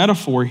 their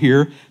metaphor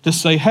here to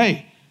say,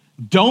 hey,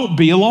 don't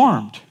be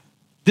alarmed.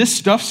 This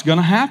stuff's going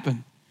to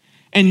happen.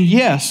 And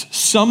yes,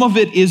 some of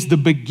it is the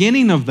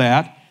beginning of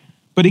that,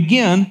 but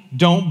again,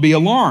 don't be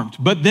alarmed.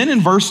 But then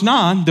in verse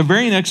 9, the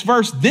very next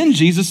verse, then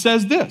Jesus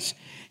says this.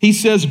 He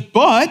says,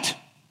 but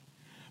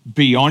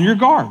be on your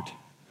guard.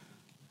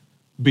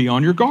 Be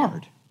on your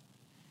guard.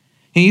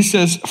 And he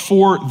says,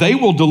 for they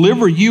will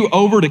deliver you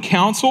over to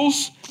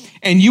councils,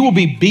 and you will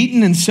be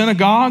beaten in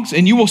synagogues,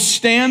 and you will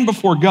stand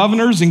before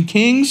governors and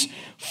kings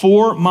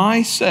for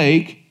my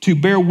sake to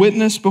bear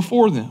witness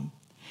before them.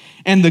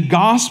 And the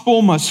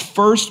gospel must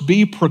first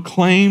be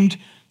proclaimed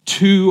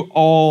to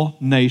all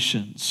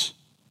nations.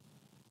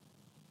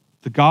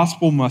 The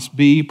gospel must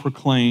be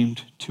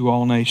proclaimed to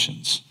all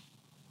nations.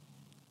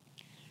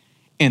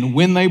 And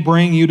when they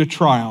bring you to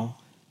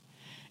trial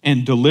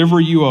and deliver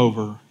you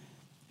over,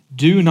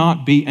 do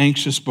not be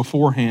anxious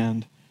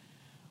beforehand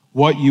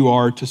what you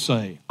are to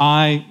say.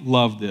 I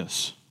love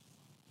this.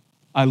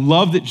 I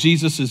love that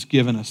Jesus has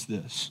given us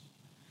this.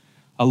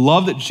 I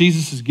love that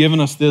Jesus has given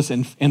us this.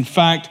 And in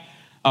fact,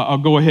 I'll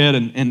go ahead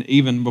and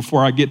even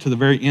before I get to the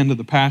very end of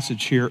the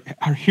passage here,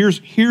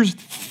 here's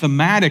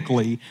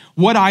thematically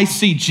what I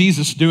see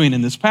Jesus doing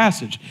in this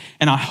passage.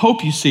 And I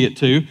hope you see it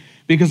too,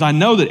 because I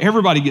know that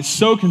everybody gets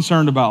so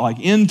concerned about like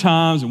end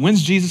times and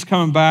when's Jesus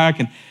coming back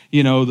and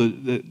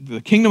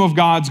the kingdom of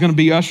God's going to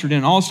be ushered in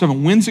and all this stuff,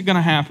 and when's it going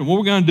to happen, what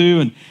we're going to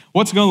do and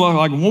what's it going to look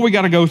like and what we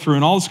got to go through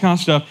and all this kind of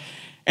stuff.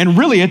 And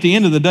really, at the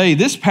end of the day,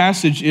 this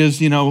passage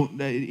is,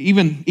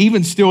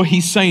 even still,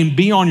 he's saying,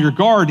 be on your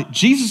guard.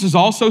 Jesus is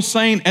also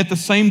saying at the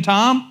same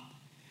time,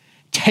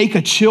 take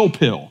a chill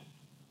pill,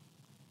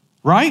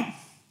 right?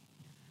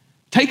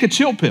 Take a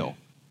chill pill.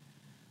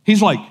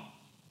 He's like,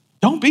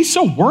 don't be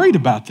so worried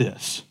about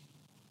this.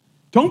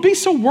 Don't be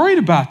so worried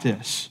about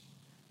this.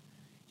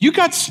 You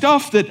got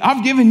stuff that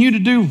I've given you to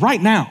do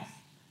right now.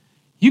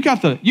 You've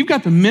got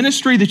the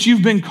ministry that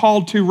you've been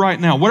called to right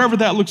now, whatever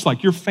that looks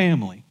like, your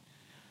family.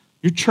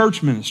 Your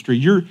church ministry,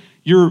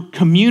 your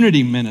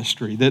community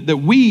ministry, that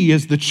we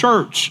as the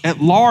church at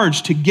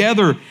large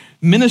together,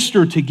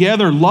 minister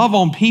together, love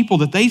on people,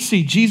 that they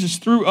see Jesus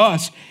through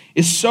us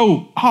is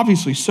so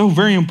obviously so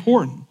very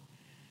important.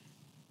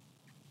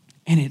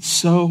 And it's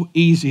so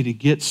easy to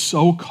get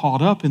so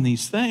caught up in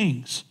these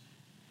things.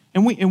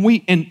 And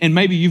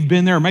maybe you've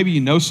been there, or maybe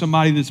you know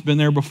somebody that's been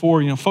there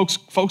before.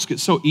 Folks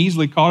get so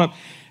easily caught up.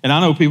 And I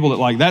know people that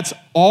like that's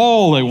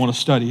all they want to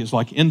study is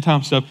like end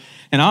time stuff.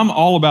 And I'm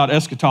all about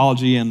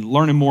eschatology and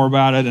learning more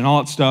about it and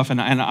all that stuff. And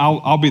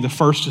I'll be the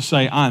first to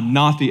say I'm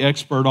not the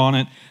expert on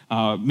it.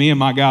 Me and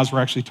my guys were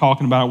actually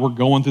talking about it. We're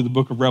going through the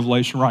book of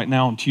Revelation right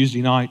now on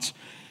Tuesday nights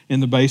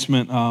in the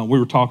basement. We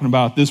were talking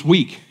about it this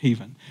week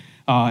even,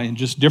 and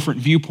just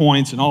different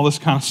viewpoints and all this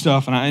kind of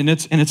stuff. And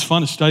it's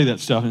fun to study that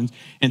stuff. And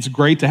it's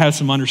great to have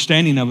some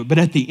understanding of it. But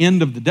at the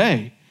end of the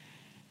day,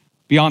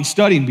 beyond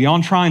studying,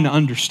 beyond trying to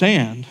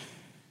understand,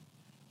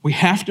 we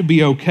have to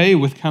be okay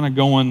with kind of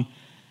going,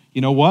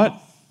 you know what?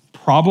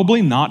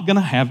 Probably not going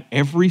to have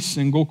every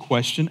single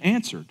question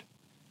answered.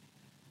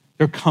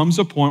 There comes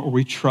a point where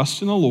we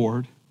trust in the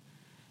Lord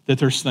that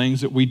there's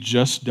things that we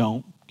just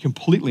don't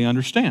completely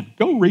understand.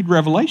 Go read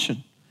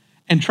Revelation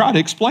and try to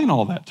explain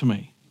all that to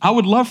me. I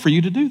would love for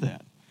you to do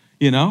that.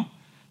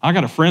 I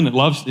got a friend that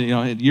loves,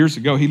 years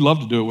ago, he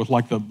loved to do it with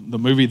like the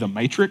movie The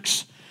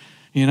Matrix,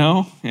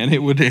 and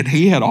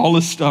he had all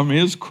this stuff. I mean,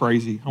 it was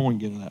crazy. I won't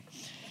get into that.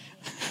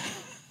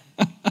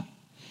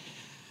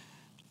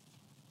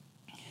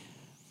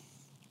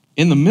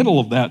 In the middle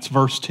of that's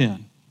verse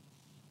 10.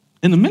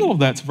 In the middle of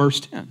that's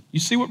verse 10. You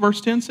see what verse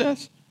 10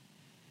 says?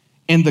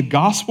 And the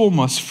gospel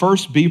must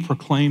first be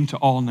proclaimed to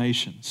all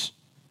nations.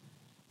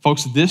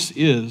 Folks, this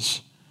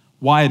is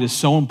why it is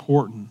so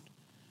important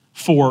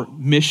for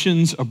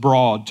missions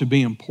abroad to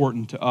be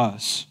important to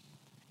us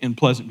in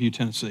Pleasant View,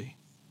 Tennessee.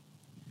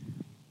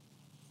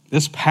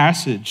 This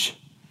passage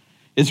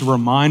is a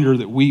reminder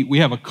that we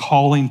have a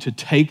calling to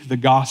take the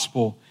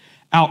gospel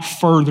out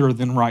further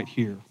than right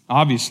here.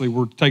 Obviously,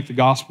 we're to take the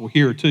gospel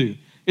here too.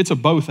 It's a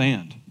both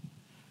and.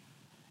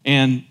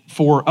 And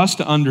for us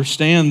to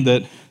understand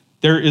that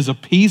there is a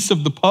piece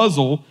of the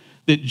puzzle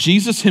that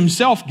Jesus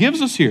himself gives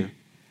us here.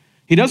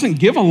 He doesn't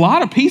give a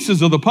lot of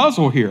pieces of the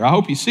puzzle here. I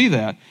hope you see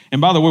that.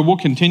 And by the way, we'll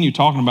continue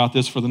talking about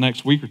this for the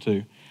next week or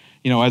two,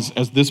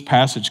 as this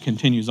passage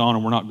continues on,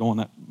 and we're not going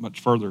that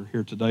much further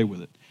here today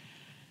with it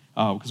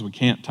because we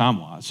can't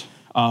time-wise.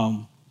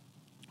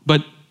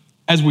 But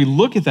as we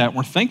look at that,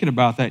 we're thinking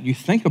about that, you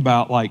think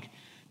about like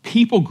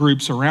people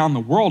groups around the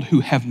world who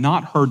have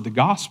not heard the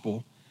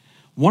gospel.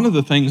 One of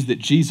the things that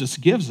Jesus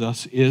gives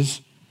us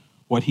is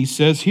what he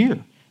says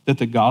here, that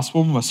the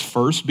gospel must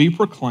first be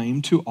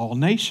proclaimed to all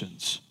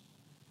nations.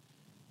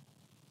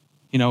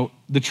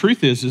 The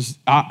truth is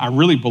I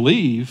really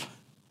believe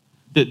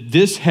that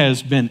this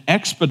has been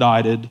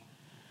expedited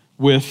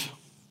with,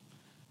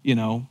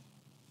 the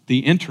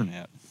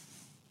internet,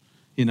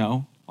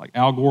 like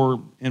Al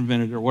Gore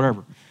invented it or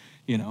whatever,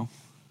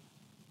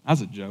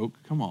 That's a joke,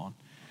 come on.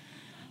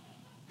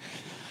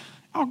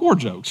 Al Gore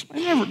jokes,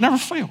 they never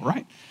fail,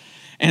 right?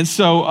 And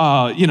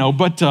so,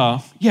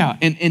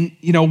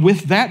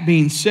 with that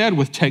being said,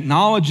 with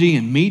technology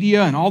and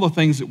media and all the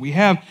things that we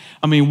have,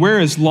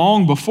 whereas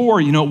long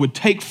before, it would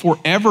take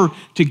forever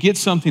to get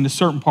something to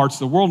certain parts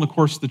of the world. And of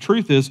course, the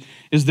truth is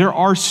there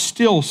are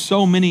still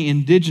so many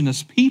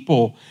indigenous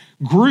people,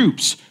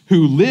 groups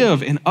who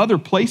live in other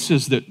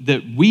places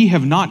that we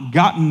have not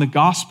gotten the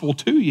gospel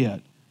to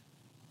yet.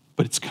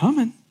 But it's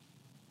coming.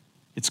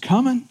 It's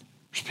coming.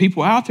 There's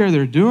people out there that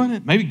are doing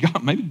it. Maybe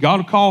God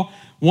will call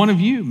one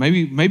of you,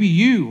 maybe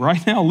you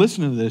right now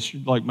listening to this,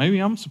 you're like, maybe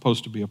I'm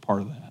supposed to be a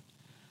part of that.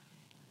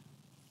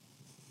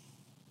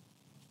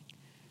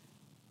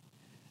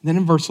 And then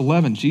in verse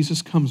 11,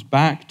 Jesus comes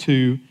back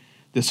to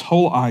this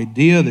whole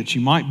idea that you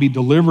might be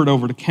delivered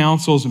over to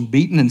councils and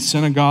beaten in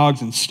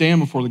synagogues and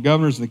stand before the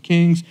governors and the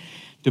kings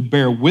to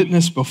bear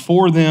witness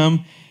before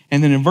them.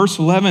 And then in verse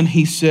 11,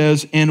 he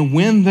says, and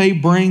when they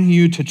bring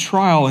you to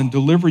trial and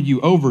deliver you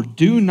over,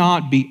 do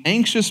not be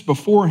anxious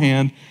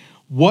beforehand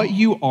what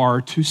you are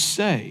to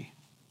say.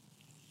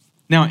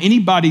 Now,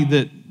 anybody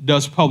that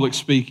does public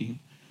speaking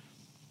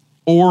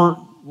or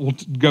we'll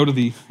go to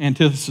the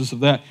antithesis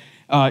of that,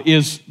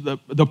 is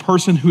the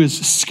person who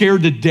is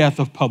scared to death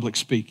of public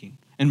speaking.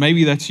 And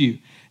maybe that's you.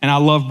 And I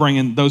love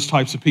bringing those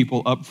types of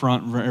people up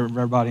front for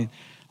everybody.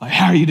 Like,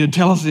 how are you to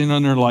tell us?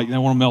 And they're like, they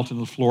want to melt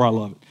into the floor. I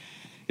love it.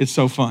 It's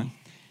so fun.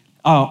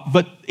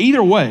 But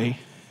either way,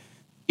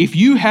 if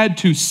you had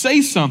to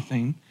say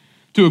something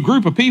to a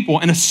group of people,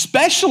 and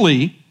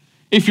especially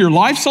if your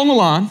life's on the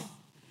line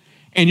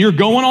and you're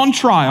going on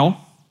trial,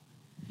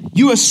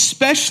 you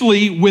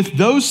especially with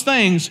those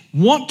things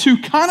want to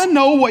kind of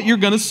know what you're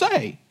going to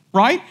say,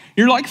 right?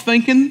 You're like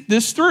thinking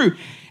this through.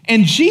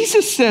 And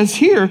Jesus says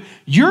here,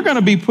 you're going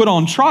to be put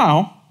on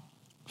trial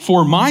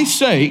for my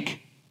sake.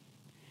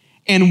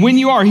 And when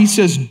you are, he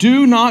says,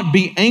 do not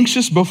be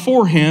anxious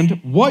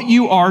beforehand what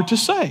you are to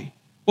say.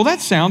 Well,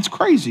 that sounds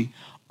crazy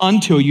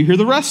until you hear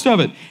the rest of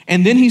it.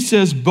 And then he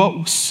says,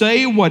 but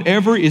say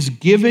whatever is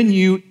given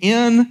you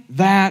in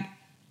that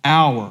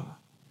hour.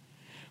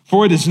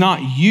 For it is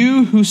not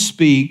you who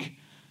speak,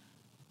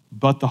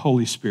 but the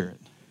Holy Spirit.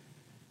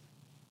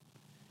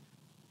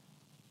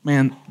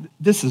 Man,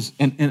 this is,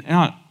 and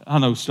I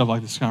know stuff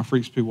like this kind of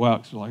freaks people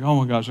out because they're like, oh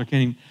my gosh, I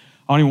don't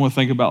even want to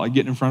think about like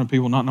getting in front of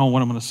people, not knowing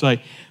what I'm going to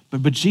say.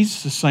 But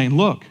Jesus is saying,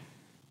 look,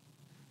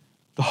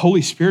 the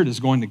Holy Spirit is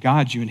going to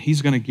guide you and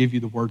he's going to give you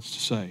the words to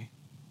say.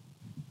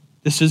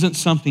 This isn't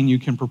something you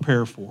can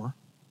prepare for.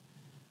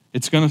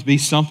 It's going to be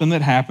something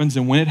that happens,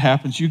 and when it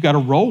happens, you've got to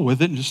roll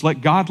with it and just let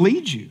God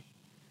lead you.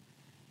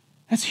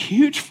 That's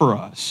huge for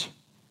us.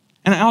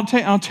 And I'll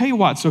tell you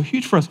why it's so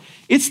huge for us.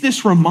 It's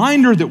this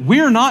reminder that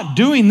we're not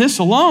doing this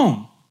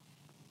alone.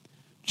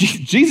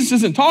 Jesus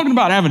isn't talking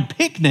about having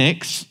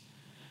picnics.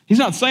 He's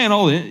not saying,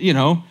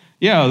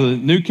 the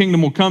new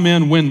kingdom will come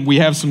in when we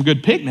have some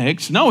good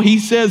picnics. No, he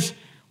says,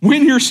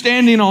 when you're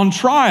standing on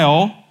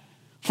trial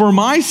for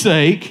my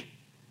sake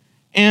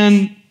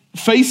and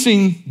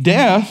facing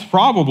death,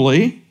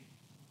 probably,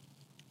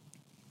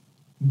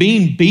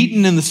 being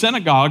beaten in the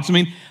synagogues. I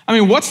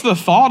mean, what's the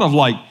thought of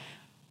like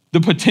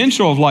the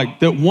potential of like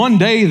that one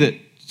day that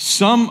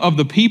some of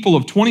the people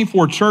of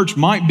 24 Church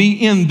might be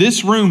in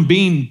this room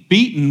being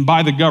beaten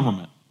by the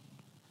government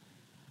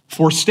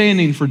for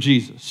standing for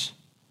Jesus?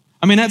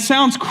 I mean, that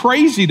sounds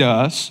crazy to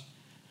us,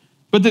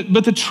 but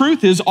the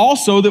truth is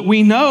also that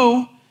we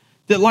know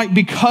that like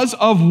because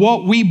of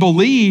what we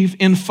believe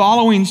in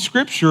following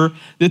Scripture,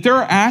 that there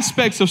are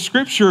aspects of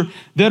Scripture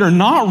that are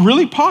not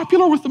really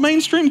popular with the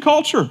mainstream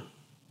culture.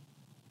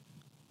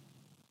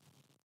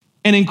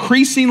 And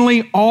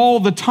increasingly all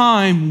the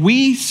time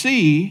we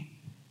see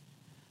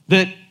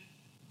that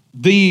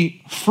the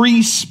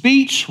free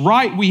speech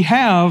right we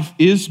have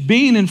is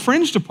being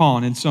infringed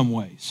upon in some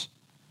ways.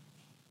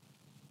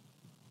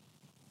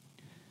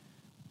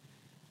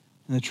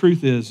 And the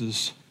truth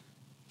is,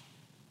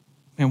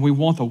 man, we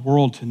want the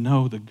world to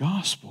know the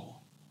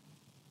gospel.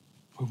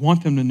 We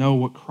want them to know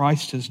what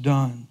Christ has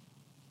done.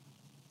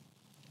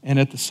 And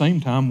at the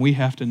same time, we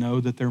have to know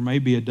that there may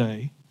be a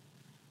day,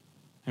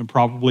 and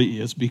probably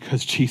is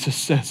because Jesus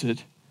says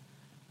it.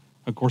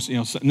 Of course,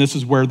 and this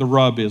is where the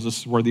rub is. This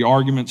is where the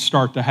arguments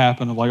start to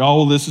happen of like,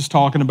 oh, this is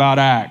talking about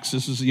Acts.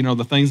 This is,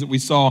 the things that we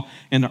saw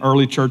in the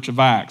early church of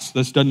Acts.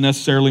 This doesn't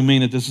necessarily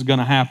mean that this is going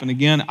to happen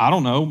again. I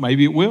don't know.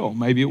 Maybe it will.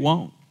 Maybe it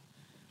won't.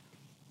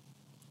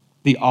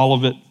 The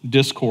Olivet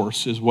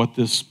Discourse is what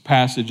this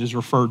passage is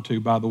referred to,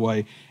 by the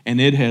way, and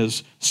it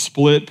has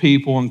split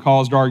people and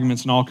caused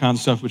arguments and all kinds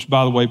of stuff, which,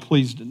 by the way,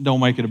 please don't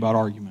make it about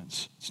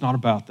arguments. It's not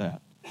about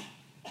that.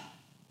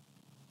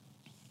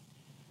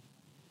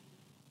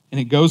 And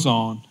it goes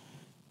on,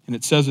 and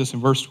it says this in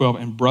verse 12,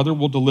 and brother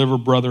will deliver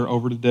brother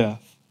over to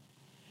death,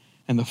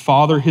 and the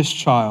father his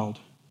child,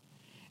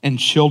 and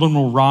children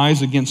will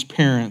rise against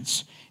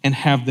parents and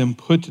have them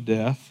put to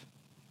death.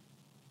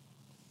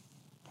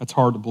 That's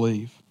hard to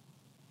believe.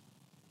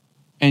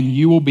 And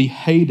you will be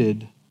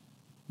hated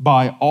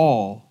by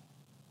all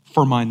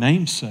for my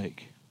name's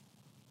sake.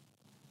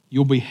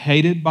 You'll be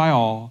hated by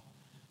all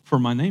for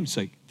my name's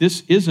sake.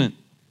 This isn't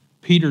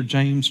Peter,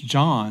 James,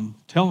 John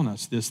telling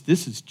us this.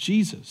 This is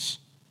Jesus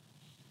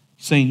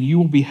saying, you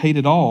will be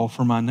hated all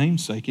for my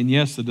name's sake. And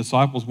yes, the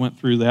disciples went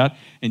through that.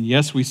 And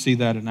yes, we see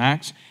that in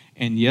Acts.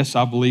 And yes,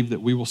 I believe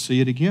that we will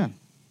see it again.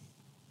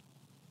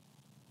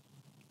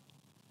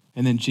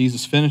 And then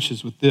Jesus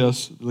finishes with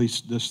this, at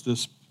least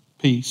this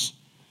piece.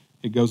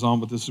 It goes on,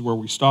 but this is where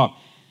we stop.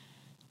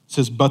 It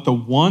says, but the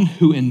one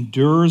who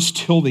endures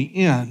till the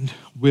end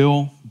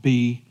will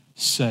be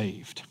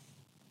saved.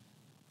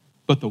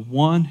 But the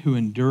one who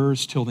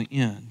endures till the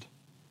end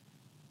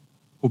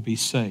will be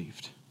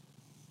saved.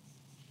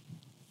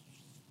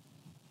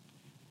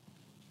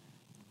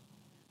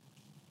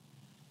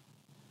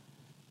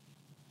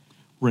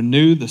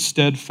 Renew the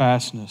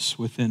steadfastness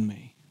within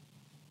me.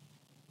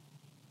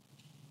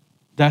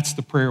 That's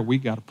the prayer we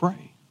got to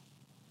pray.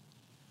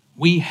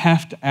 We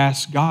have to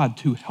ask God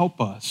to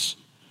help us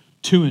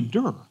to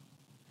endure.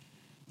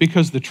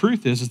 Because the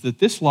truth is that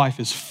this life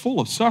is full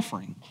of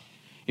suffering.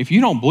 If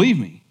you don't believe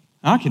me,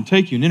 I can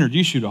take you and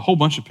introduce you to a whole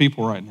bunch of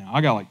people right now.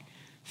 I got like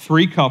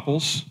 3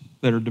 couples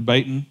that are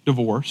debating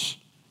divorce.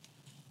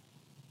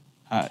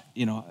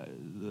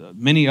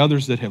 many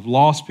others that have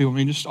lost people. I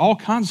mean, just all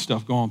kinds of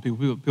stuff going on.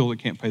 People that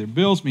can't pay their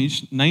bills. I mean, you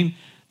just name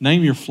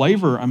your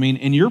flavor. I mean,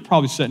 and you're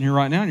probably sitting here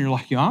right now and you're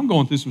like, I'm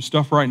going through some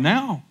stuff right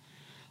now.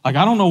 Like,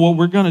 I don't know what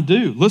we're going to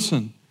do.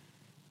 Listen,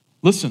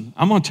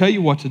 I'm going to tell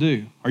you what to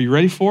do. Are you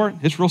ready for it?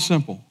 It's real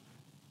simple.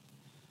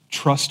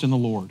 Trust in the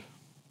Lord.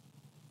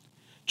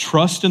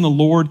 Trust in the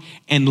Lord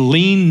and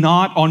lean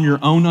not on your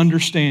own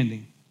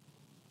understanding,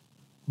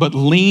 but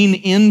lean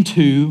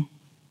into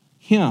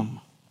Him.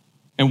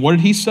 And what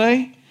did He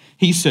say?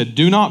 He said,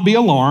 do not be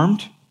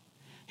alarmed.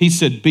 He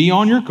said, be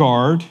on your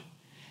guard.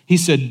 He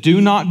said,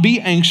 do not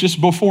be anxious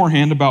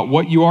beforehand about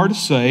what you are to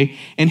say.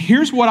 And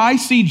here's what I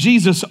see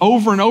Jesus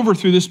over and over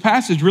through this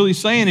passage really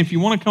saying. If you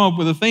want to come up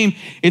with a theme,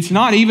 it's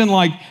not even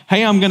like,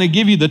 hey, I'm going to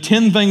give you the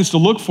 10 things to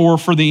look for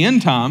the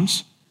end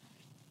times.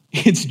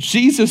 It's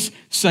Jesus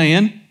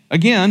saying,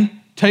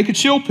 again, take a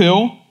chill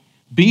pill,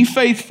 be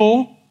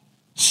faithful,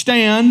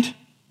 stand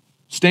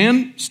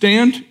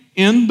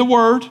in the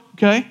Word,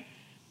 okay?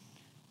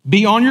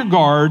 Be on your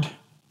guard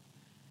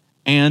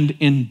and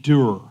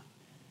endure.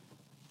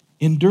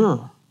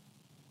 Endure.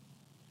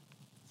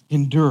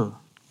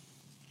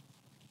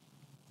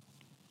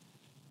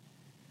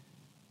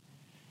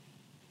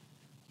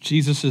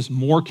 Jesus is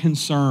more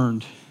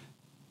concerned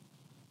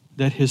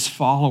that His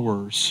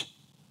followers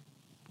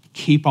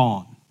keep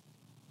on.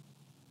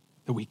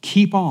 That we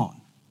keep on.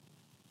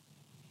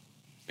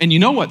 And you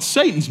know what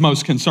Satan's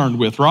most concerned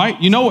with, right?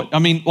 You know what, I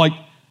mean, like,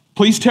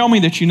 please tell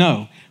me that you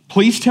know.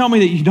 Please tell me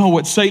that you know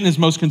what Satan is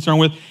most concerned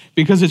with,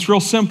 because it's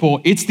real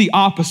simple. It's the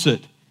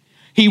opposite.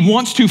 He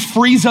wants to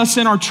freeze us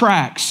in our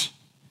tracks.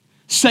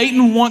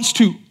 Satan wants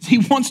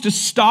to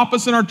stop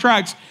us in our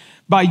tracks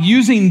by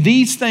using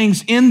these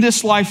things in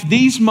this life,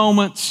 these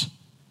moments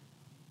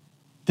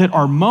that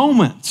are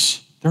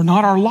moments. They're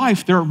not our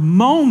life. They're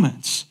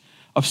moments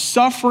of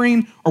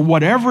suffering or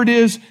whatever it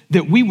is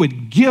that we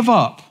would give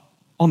up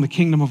on the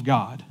kingdom of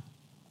God.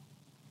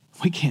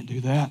 We can't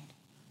do that.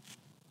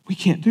 We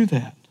can't do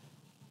that.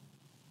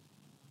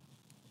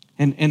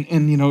 And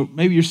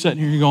maybe you're sitting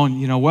here and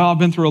you're going, well, I've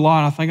been through a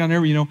lot. I think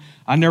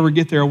I never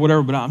get there or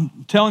whatever. But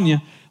I'm telling you,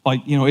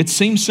 it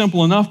seems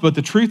simple enough, but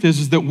the truth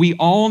is that we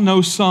all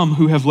know some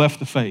who have left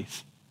the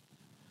faith.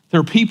 There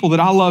are people that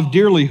I love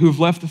dearly who have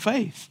left the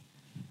faith.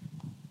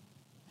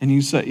 And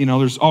you say,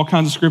 there's all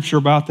kinds of scripture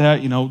about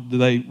that. Do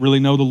they really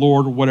know the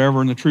Lord or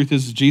whatever? And the truth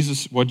is,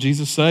 what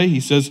Jesus say? He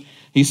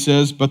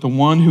says, but the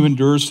one who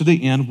endures to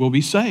the end will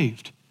be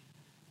saved.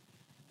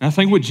 And I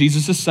think what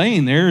Jesus is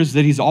saying there is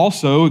that He's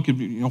also, it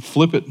could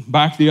flip it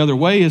back the other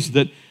way, is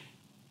that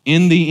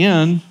in the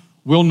end,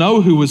 we'll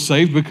know who was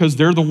saved because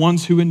they're the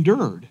ones who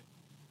endured.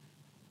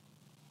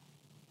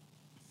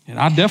 And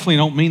I definitely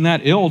don't mean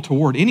that ill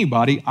toward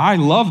anybody. I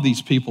love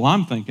these people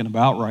I'm thinking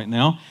about right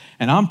now,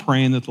 and I'm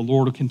praying that the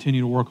Lord will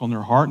continue to work on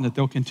their heart and that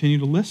they'll continue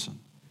to listen.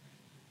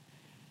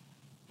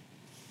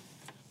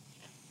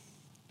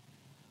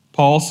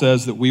 Paul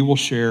says that we will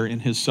share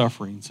in His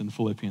sufferings in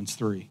Philippians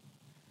 3.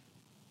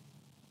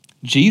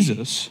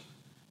 Jesus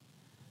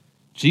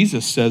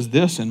says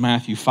this in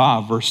Matthew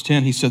 5, verse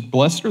 10. He says,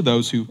 blessed are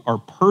those who are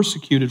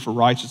persecuted for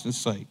righteousness'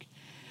 sake,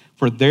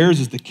 for theirs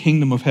is the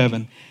kingdom of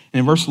heaven. And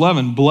in verse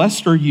 11,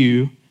 blessed are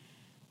you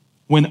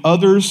when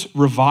others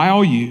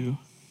revile you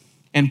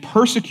and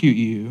persecute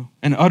you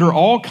and utter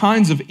all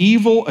kinds of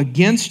evil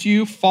against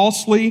you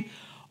falsely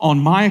on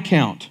my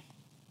account.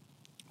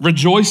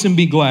 Rejoice and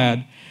be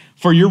glad,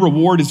 for your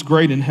reward is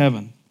great in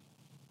heaven.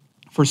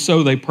 For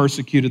so they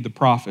persecuted the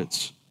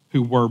prophets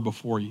who were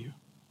before you.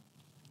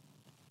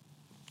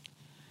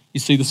 You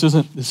see, this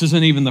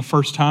isn't even the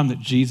first time that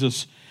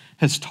Jesus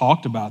has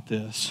talked about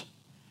this.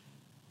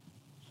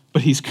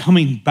 But He's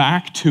coming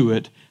back to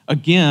it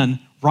again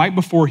right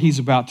before He's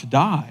about to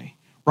die,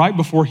 right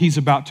before He's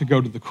about to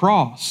go to the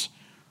cross.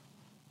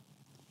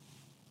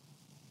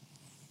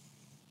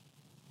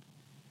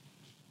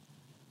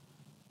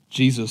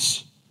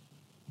 Jesus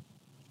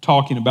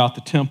talking about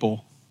the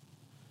temple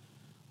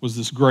was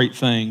this great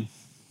thing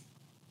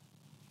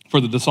for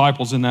the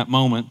disciples in that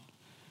moment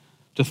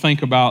to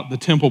think about the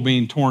temple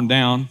being torn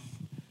down.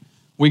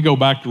 We go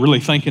back to really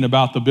thinking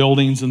about the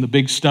buildings and the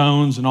big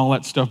stones and all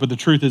that stuff, but the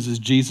truth is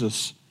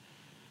Jesus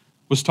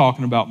was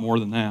talking about more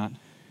than that.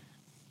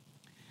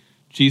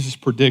 Jesus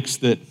predicts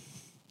that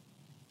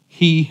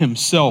He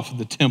Himself,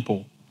 the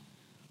temple,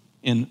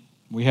 and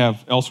we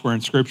have elsewhere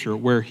in Scripture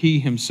where He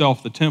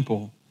Himself, the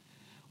temple,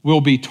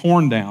 will be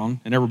torn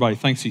down, and everybody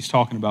thinks He's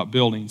talking about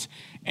buildings,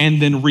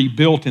 and then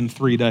rebuilt in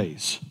 3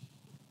 days.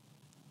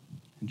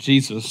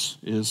 Jesus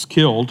is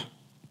killed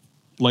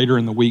later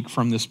in the week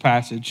from this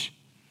passage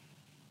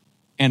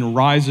and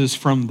rises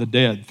from the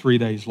dead 3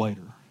 days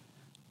later.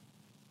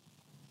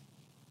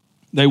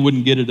 They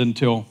wouldn't get it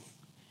until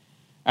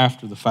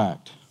after the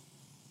fact.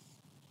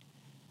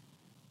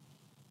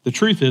 The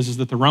truth is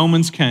that the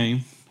Romans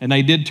came and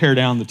they did tear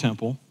down the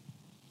temple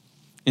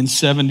in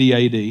 70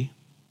 AD.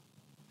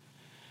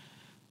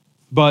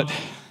 But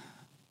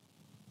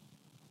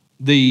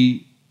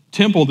the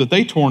temple that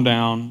they torn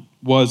down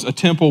was a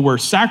temple where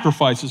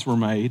sacrifices were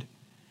made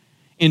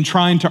in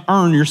trying to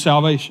earn your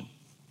salvation.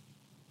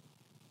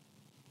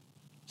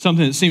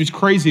 Something that seems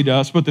crazy to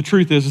us, but the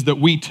truth is that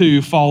we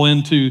too fall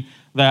into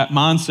that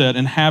mindset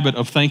and habit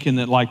of thinking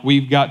that like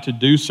we've got to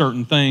do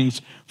certain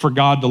things for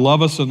God to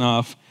love us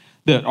enough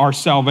that our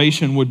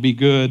salvation would be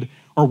good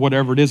or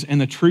whatever it is.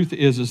 And the truth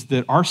is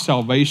that our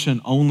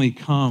salvation only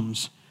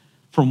comes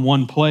from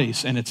one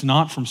place, and it's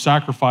not from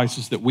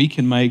sacrifices that we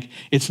can make.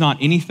 It's not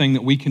anything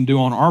that we can do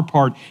on our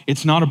part.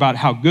 It's not about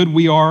how good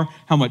we are,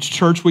 how much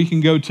church we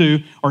can go to,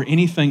 or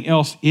anything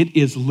else. It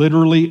is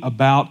literally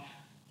about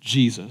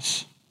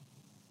Jesus.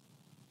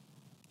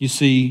 You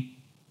see,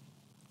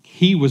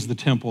 he was the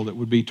temple that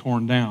would be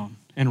torn down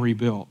and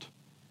rebuilt.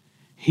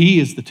 He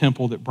is the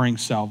temple that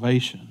brings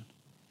salvation.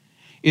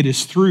 It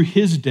is through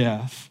his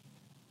death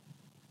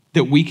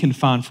that we can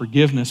find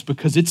forgiveness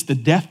because it's the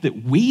death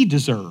that we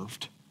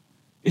deserved.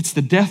 It's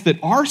the death that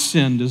our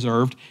sin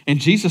deserved. And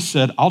Jesus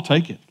said, I'll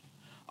take it.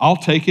 I'll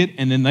take it,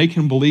 and then they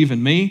can believe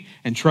in me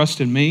and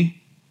trust in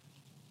me.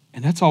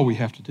 And that's all we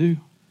have to do.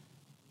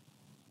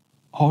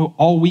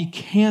 All we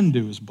can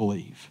do is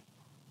believe.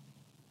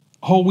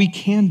 All we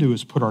can do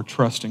is put our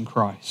trust in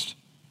Christ.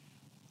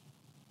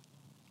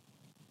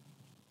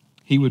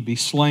 He would be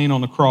slain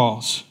on the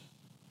cross.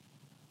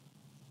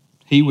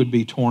 He would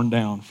be torn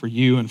down for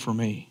you and for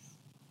me.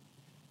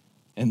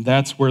 And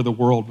that's where the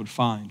world would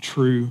find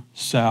true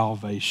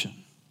salvation.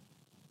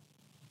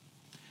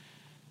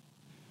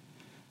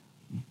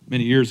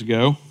 Many years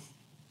ago,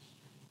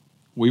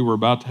 we were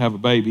about to have a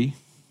baby.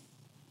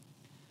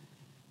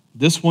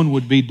 This one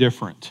would be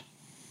different.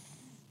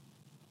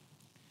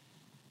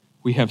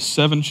 We have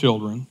 7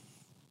 children,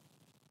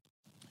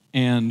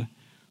 and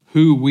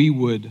who we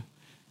would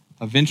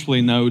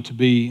eventually know to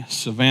be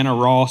Savannah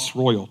Ross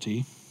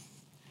royalty,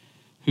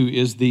 who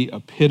is the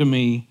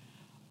epitome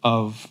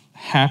of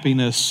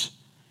happiness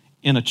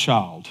in a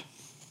child,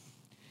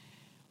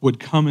 would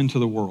come into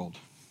the world,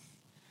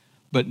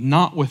 but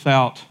not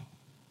without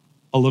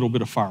a little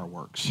bit of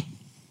fireworks.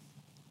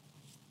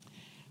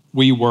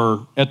 We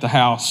were at the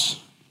house,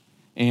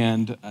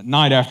 and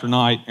night after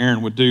night,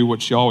 Erin would do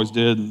what she always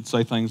did and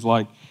say things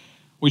like,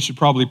 we should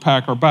probably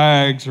pack our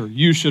bags, or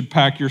you should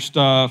pack your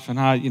stuff. And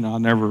I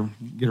never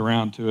get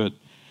around to it,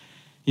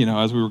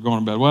 as we were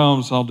going to bed.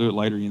 Well, I'll do it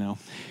later,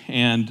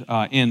 And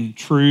in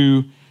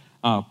true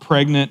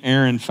pregnant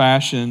Erin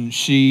fashion,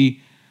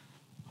 she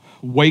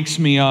wakes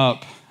me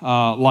up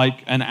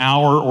like an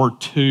hour or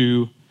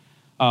two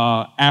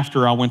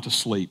after I went to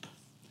sleep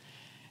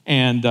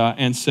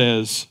and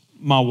says,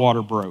 my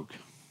water broke.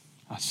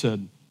 I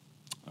said,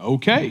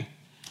 okay,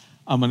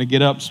 I'm going to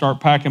get up and start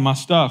packing my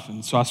stuff.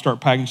 And so I start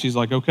packing. She's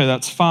like, okay,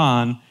 that's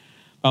fine.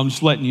 I'm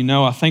just letting you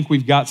know, I think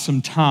we've got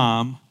some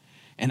time,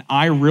 and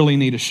I really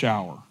need a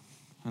shower.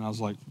 And I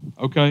was like,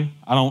 okay,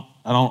 I don't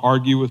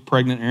argue with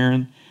pregnant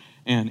Erin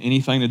and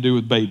anything to do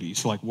with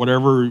babies. Like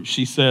whatever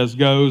she says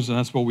goes, and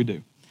that's what we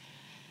do.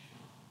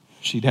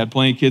 She'd had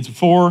plenty of kids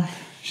before.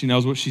 She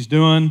knows what she's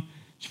doing.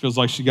 She feels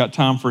like she got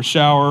time for a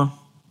shower.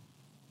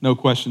 No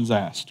questions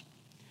asked.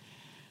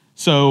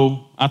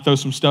 So I throw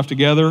some stuff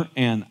together,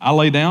 and I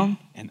lay down,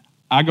 and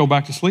I go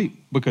back to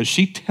sleep because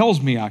she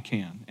tells me I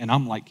can. And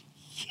I'm like,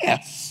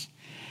 yes.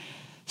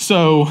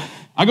 So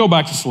I go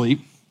back to sleep,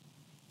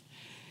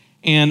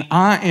 and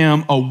I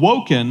am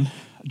awoken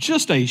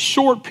just a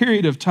short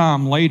period of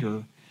time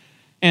later.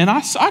 And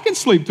I can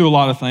sleep through a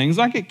lot of things.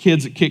 I get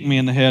kids that kick me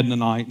in the head in the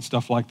night and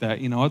stuff like that.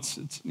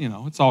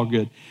 It's all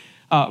good.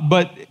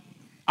 But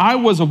I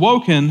was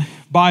awoken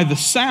by the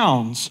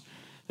sounds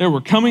that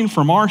were coming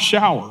from our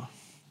shower,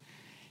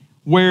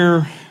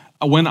 where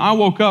when I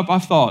woke up, I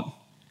thought,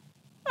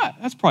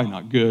 that's probably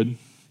not good.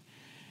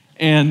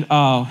 And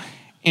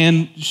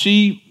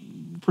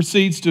she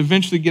proceeds to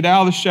eventually get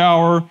out of the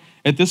shower.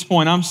 At this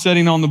point, I'm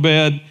sitting on the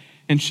bed,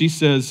 and she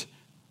says,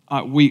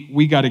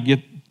 we got to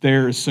get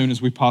there as soon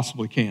as we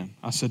possibly can.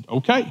 I said,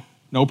 okay,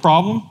 no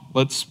problem.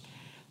 Let's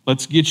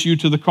get you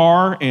to the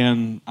car,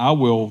 and I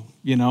will,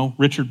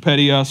 Richard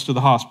Petty us to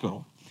the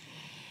hospital.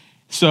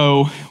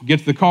 So get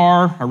to the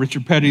car, I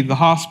Richard Petty to the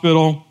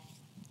hospital.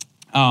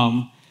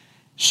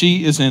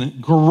 She is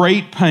in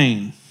great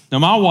pain. Now,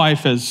 my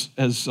wife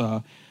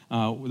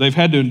they've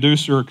had to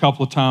induce her a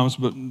couple of times,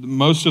 but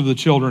most of the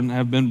children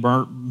have been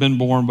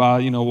born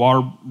by,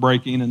 water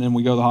breaking, and then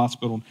we go to the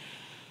hospital,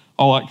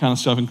 all that kind of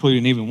stuff,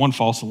 including even one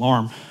false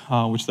alarm,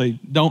 which they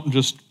don't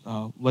just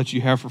let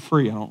you have for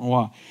free. I don't know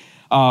why.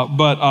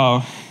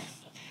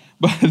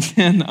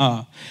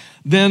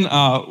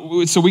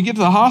 So we get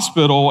to the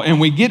hospital, and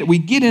we get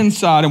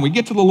inside, and we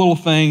get to the little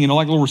thing,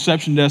 like a little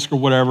reception desk or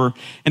whatever,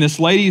 and this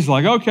lady's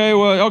like,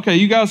 okay,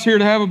 you guys here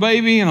to have a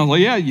baby? And I was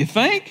like, yeah, you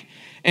think?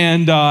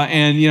 And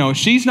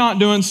she's not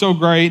doing so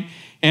great,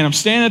 and I'm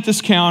standing at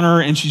this counter,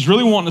 and she's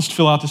really wanting us to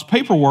fill out this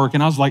paperwork,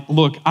 and I was like,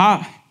 look,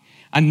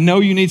 I know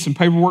you need some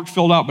paperwork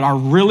filled out, but I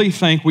really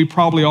think we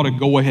probably ought to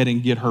go ahead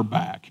and get her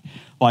back.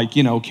 Like,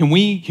 can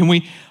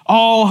we,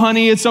 oh,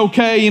 honey, it's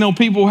okay.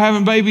 People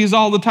having babies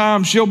all the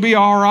time. She'll be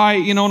all right,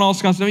 and all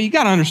this kind of stuff. You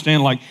got to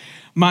understand, like,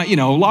 a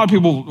lot of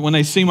people, when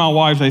they see my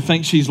wife, they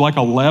think she's like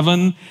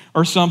 11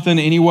 or something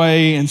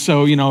anyway. And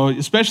so,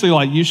 especially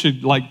like you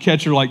should like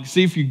catch her, like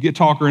see if you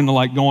talk her into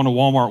like going to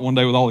Walmart one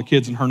day with all the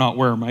kids and her not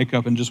wearing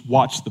makeup and just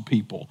watch the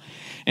people.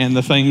 And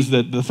the things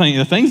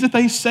that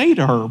they say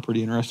to her are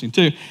pretty interesting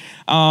too,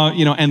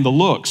 and the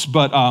looks.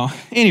 But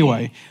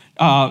anyway,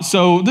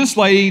 so this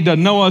lady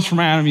doesn't know us from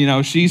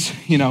Adam. She's,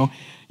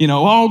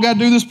 oh, got to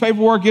do this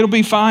paperwork. It'll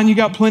be fine. You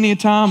got plenty of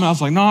time. And I was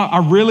like, no,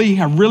 I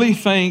really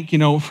think we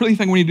need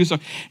to do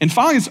something. And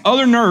finally, this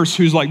other nurse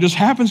who's like just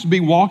happens to be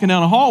walking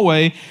down a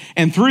hallway,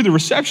 and through the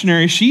reception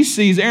area, she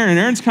sees Aaron.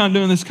 Aaron's kind of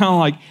doing this kind of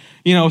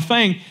like,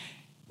 thing.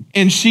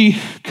 And she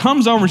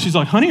comes over and she's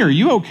like, honey, are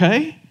you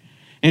okay?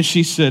 And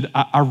she said,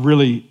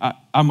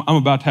 I'm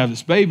about to have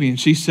this baby. And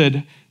she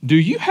said, do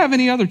you have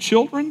any other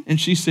children? And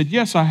she said,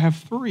 yes, I have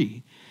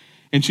 3.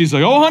 And she's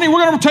like, oh, honey,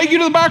 we're going to take you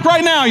to the back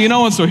right now,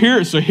 And so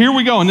here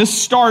we go. And this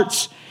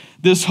starts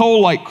this whole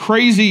like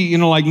crazy,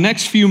 like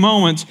next few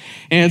moments.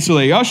 And so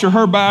they usher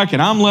her back,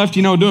 and I'm left,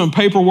 doing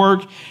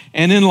paperwork.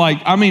 And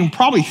then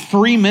probably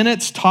 3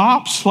 minutes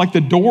tops, like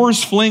the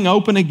doors fling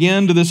open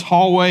again to this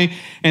hallway.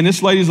 And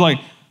this lady's like,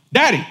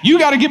 Daddy, you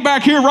got to get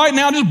back here right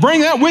now. Just bring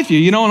that with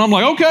you, And I'm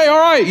like, okay, all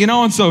right,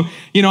 And so,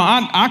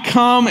 I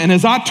come, and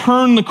as I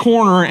turn the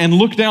corner and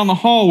look down the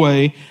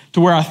hallway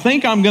to where I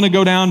think I'm going to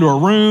go down to a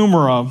room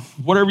or a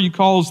whatever you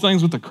call those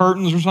things with the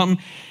curtains or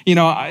something,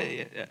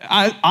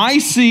 I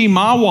see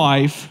my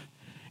wife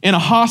in a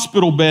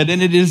hospital bed,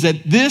 and it is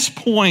at this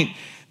point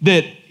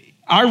that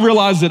I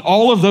realize that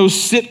all of those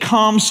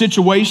sitcom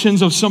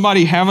situations of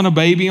somebody having a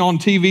baby on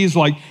TV is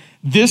like,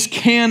 this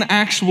can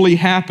actually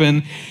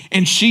happen.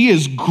 And she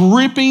is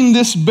gripping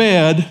this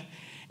bed,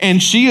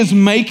 and she is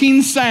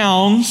making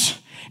sounds,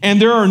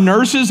 and there are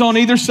nurses on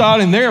either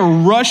side, and they are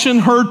rushing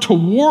her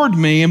toward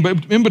me. And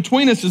in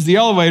between us is the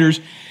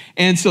elevators.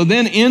 And so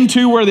then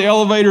into where the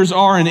elevators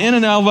are, and in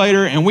an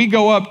elevator, and we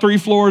go up 3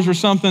 floors or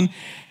something.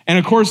 And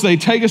of course, they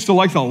take us to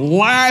like the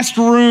last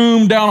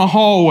room down a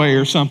hallway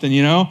or something,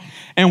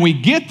 And we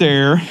get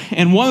there,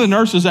 and one of the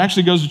nurses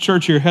actually goes to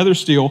church here, Heather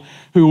Steele,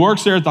 who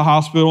works there at the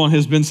hospital and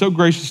has been so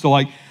gracious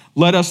to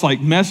let us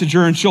message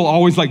her, and she'll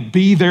always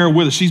be there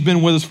with us. She's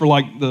been with us for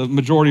the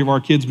majority of our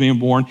kids being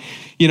born.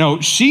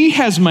 She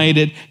has made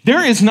it.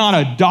 There is not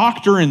a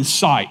doctor in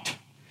sight.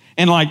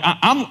 And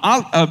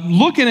I'm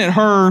looking at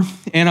her,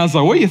 and I was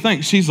like, what do you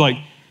think? She's like,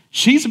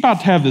 she's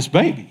about to have this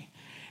baby.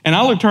 And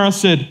I looked at her and I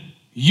said,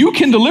 you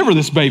can deliver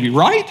this baby,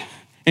 right?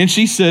 And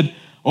she said,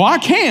 well, I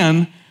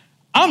can.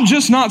 I'm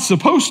just not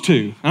supposed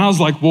to. And I was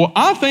like, well,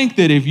 I think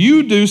that if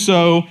you do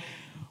so,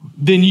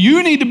 then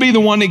you need to be the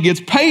one that gets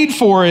paid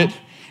for it.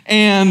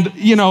 And,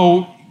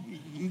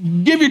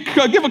 give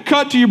a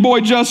cut to your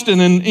boy Justin,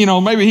 and,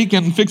 maybe he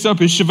can fix up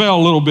his Chevelle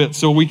a little bit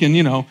so we can,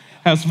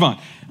 have some fun.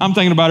 I'm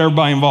thinking about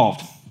everybody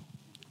involved.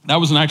 That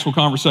was an actual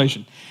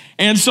conversation.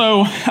 And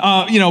so,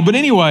 but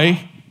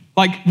anyway,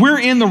 we're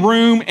in the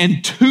room,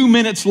 and 2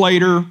 minutes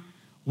later,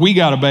 we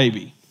got a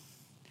baby.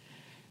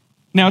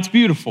 Now, it's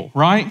beautiful,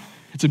 right?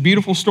 It's a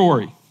beautiful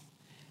story.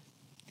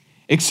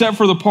 Except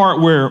for the part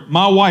where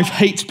my wife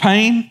hates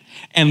pain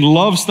and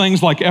loves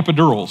things like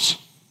epidurals.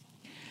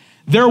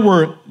 There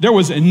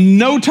was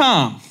no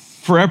time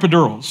for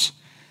epidurals.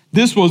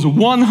 This was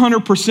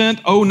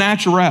 100% au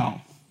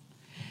naturel.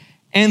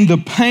 And the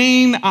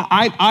pain,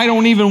 I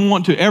don't even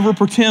want to ever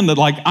pretend that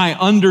I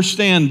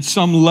understand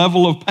some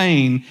level of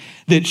pain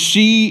that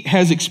she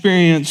has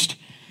experienced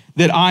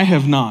that I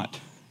have not.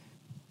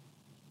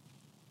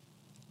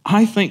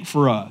 I think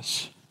for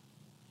us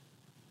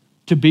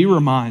to be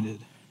reminded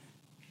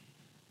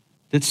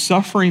that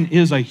suffering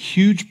is a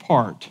huge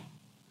part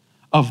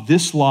of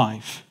this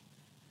life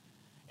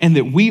and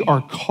that we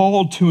are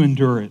called to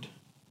endure it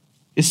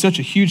is such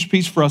a huge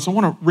piece for us. I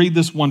want to read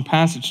this one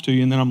passage to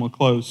you, and then I'm going to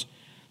close.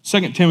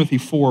 2 Timothy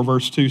 4,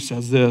 verse 2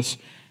 says this,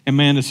 and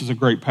man, this is a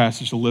great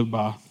passage to live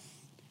by.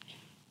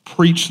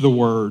 Preach the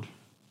word.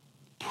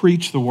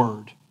 Preach the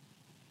word.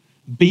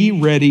 Be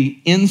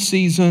ready in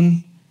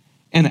season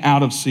and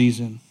out of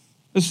season.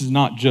 This is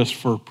not just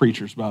for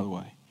preachers, by the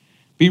way.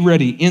 Be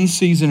ready in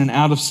season and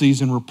out of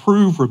season.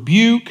 Reprove,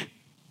 rebuke,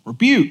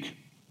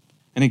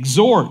 and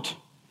exhort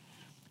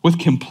with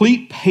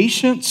complete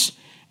patience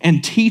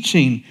and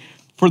teaching.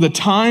 For the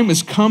time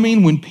is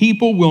coming when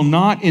people will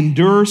not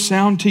endure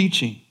sound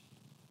teaching,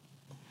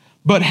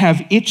 but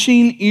have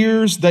itching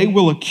ears. They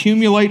will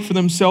accumulate for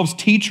themselves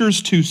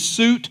teachers to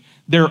suit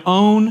their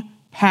own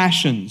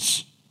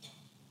passions.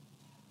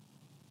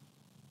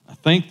 I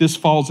think this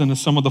falls into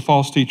some of the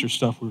false teacher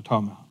stuff we were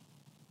talking about.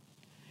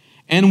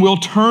 And will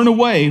turn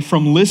away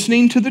from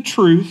listening to the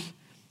truth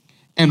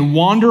and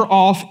wander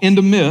off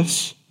into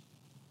myths.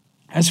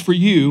 As for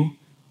you,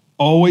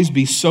 always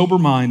be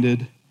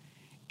sober-minded,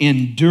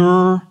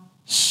 endure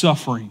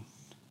suffering.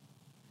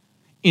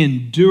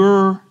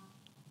 Endure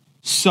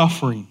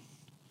suffering.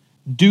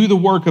 Do the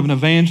work of an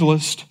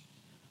evangelist.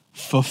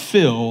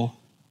 Fulfill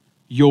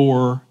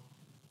your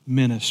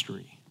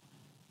ministry.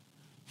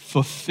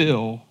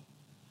 Fulfill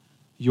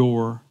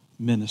your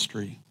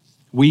ministry.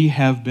 We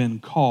have been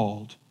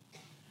called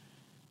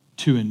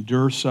to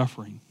endure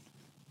suffering.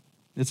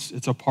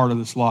 It's a part of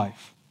this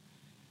life.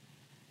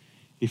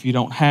 If you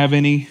don't have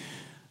any,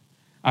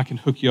 I can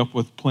hook you up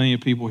with plenty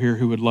of people here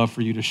who would love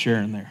for you to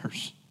share in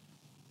theirs.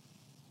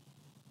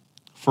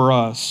 For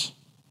us,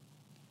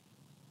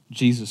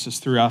 Jesus is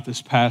throughout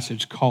this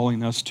passage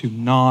calling us to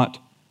not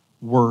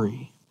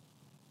worry.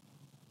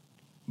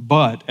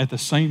 But at the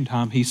same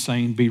time, he's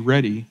saying, be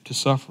ready to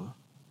suffer,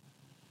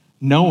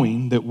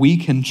 knowing that we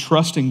can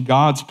trust in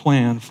God's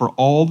plan for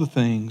all the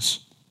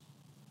things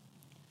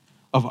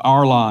of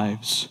our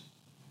lives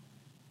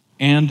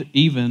and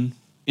even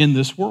in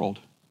this world,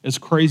 as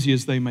crazy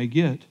as they may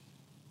get,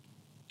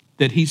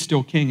 that he's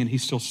still king and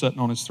he's still sitting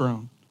on his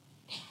throne.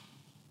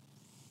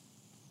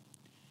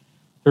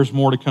 There's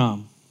more to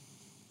come.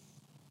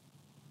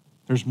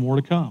 There's more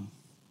to come.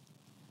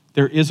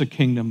 There is a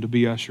kingdom to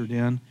be ushered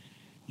in.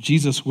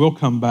 Jesus will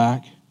come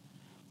back,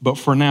 but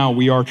for now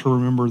we are to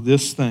remember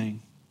this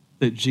thing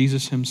that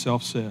Jesus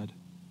himself said.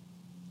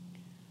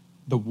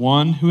 The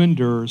one who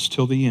endures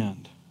till the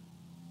end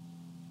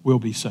will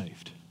be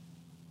saved.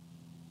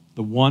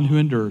 The one who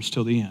endures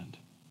till the end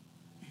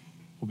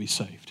will be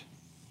saved.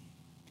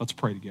 Let's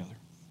pray together.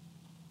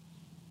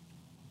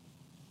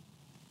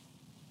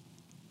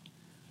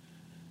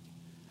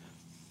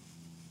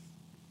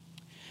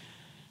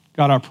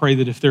 God, I pray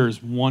that if there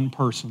is one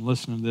person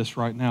listening to this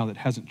right now that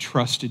hasn't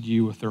trusted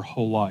you with their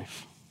whole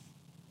life,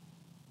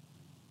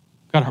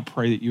 God, I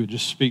pray that you would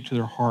just speak to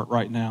their heart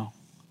right now.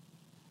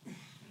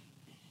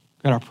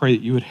 God, I pray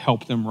that you would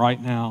help them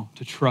right now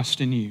to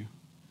trust in you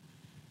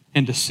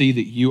and to see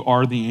that you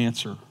are the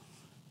answer.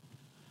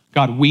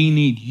 God, we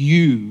need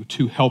you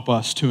to help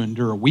us to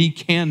endure. We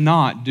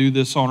cannot do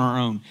this on our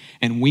own,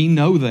 and we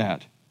know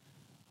that.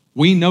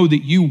 We know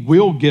that you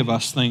will give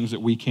us things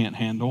that we can't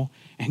handle.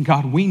 And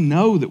God, we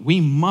know that we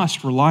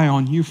must rely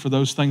on you for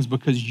those things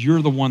because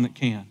you're the one that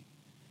can.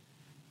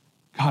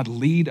 God,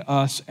 lead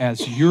us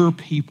as your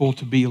people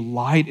to be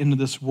light into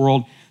this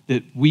world,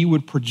 that we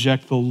would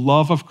project the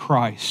love of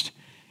Christ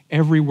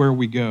everywhere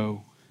we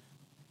go,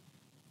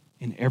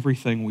 in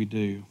everything we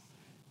do.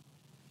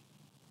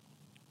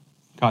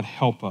 God,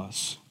 help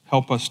us.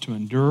 Help us to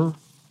endure.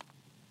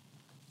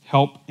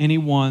 Help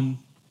anyone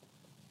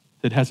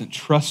that hasn't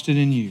trusted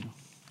in you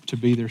to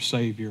be their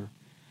Savior,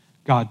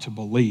 God, to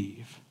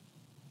believe.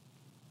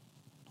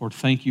 Lord,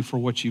 thank you for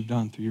what you've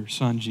done through your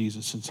Son,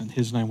 Jesus. It's in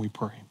his name we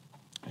pray.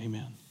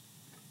 Amen.